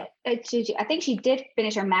 I think she did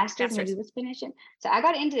finish her master's. Maybe was finishing. So I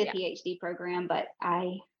got into the PhD program, but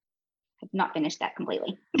I have not finished that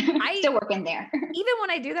completely. Still working there. Even when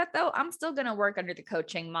I do that, though, I'm still going to work under the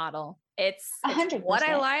coaching model. It's 100%. What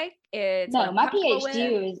I like. My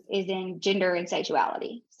PhD is in gender and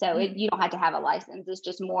sexuality. So you don't have to have a license. It's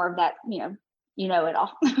just more of that, it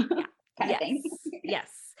all kind of thing. Yes.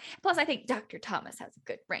 Plus, I think Dr. Thomas has a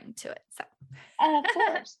good ring to it. So, of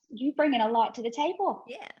course, you bring in a lot to the table.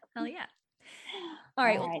 Yeah. Hell yeah. All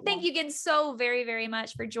right. Well, thank you again so very, very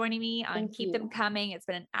much for joining me on Keep Them Coming. It's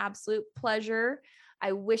been an absolute pleasure.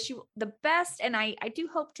 I wish you the best. And I do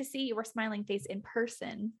hope to see your smiling face in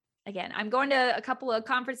person again. I'm going to a couple of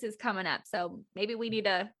conferences coming up. So maybe we need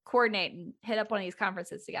to coordinate and hit up one of these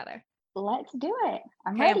conferences together. Let's do it.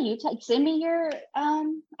 I'm ready. You send me your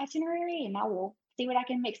itinerary and I will see what I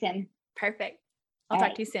can mix in. Perfect. I'll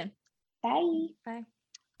talk to you soon. Bye. Bye.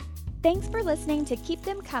 Thanks for listening to Keep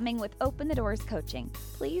Them Coming with Open the Doors Coaching.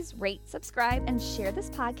 Please rate, subscribe, and share this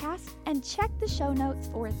podcast, and check the show notes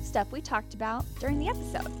for stuff we talked about during the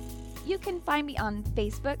episode. You can find me on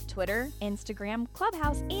Facebook, Twitter, Instagram,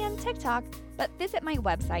 Clubhouse, and TikTok, but visit my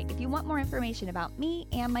website if you want more information about me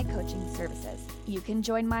and my coaching services. You can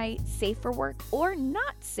join my Safe for Work or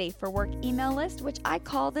Not Safe for Work email list, which I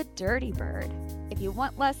call the Dirty Bird. If you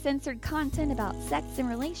want less censored content about sex and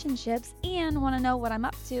relationships and want to know what I'm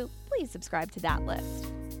up to, please subscribe to that list.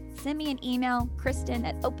 Send me an email, Kristen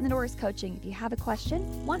at Open the Doors Coaching, if you have a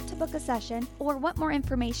question, want to book a session, or want more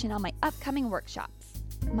information on my upcoming workshops.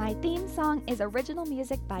 My theme song is original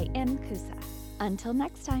music by M. Kusa. Until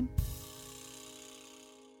next time.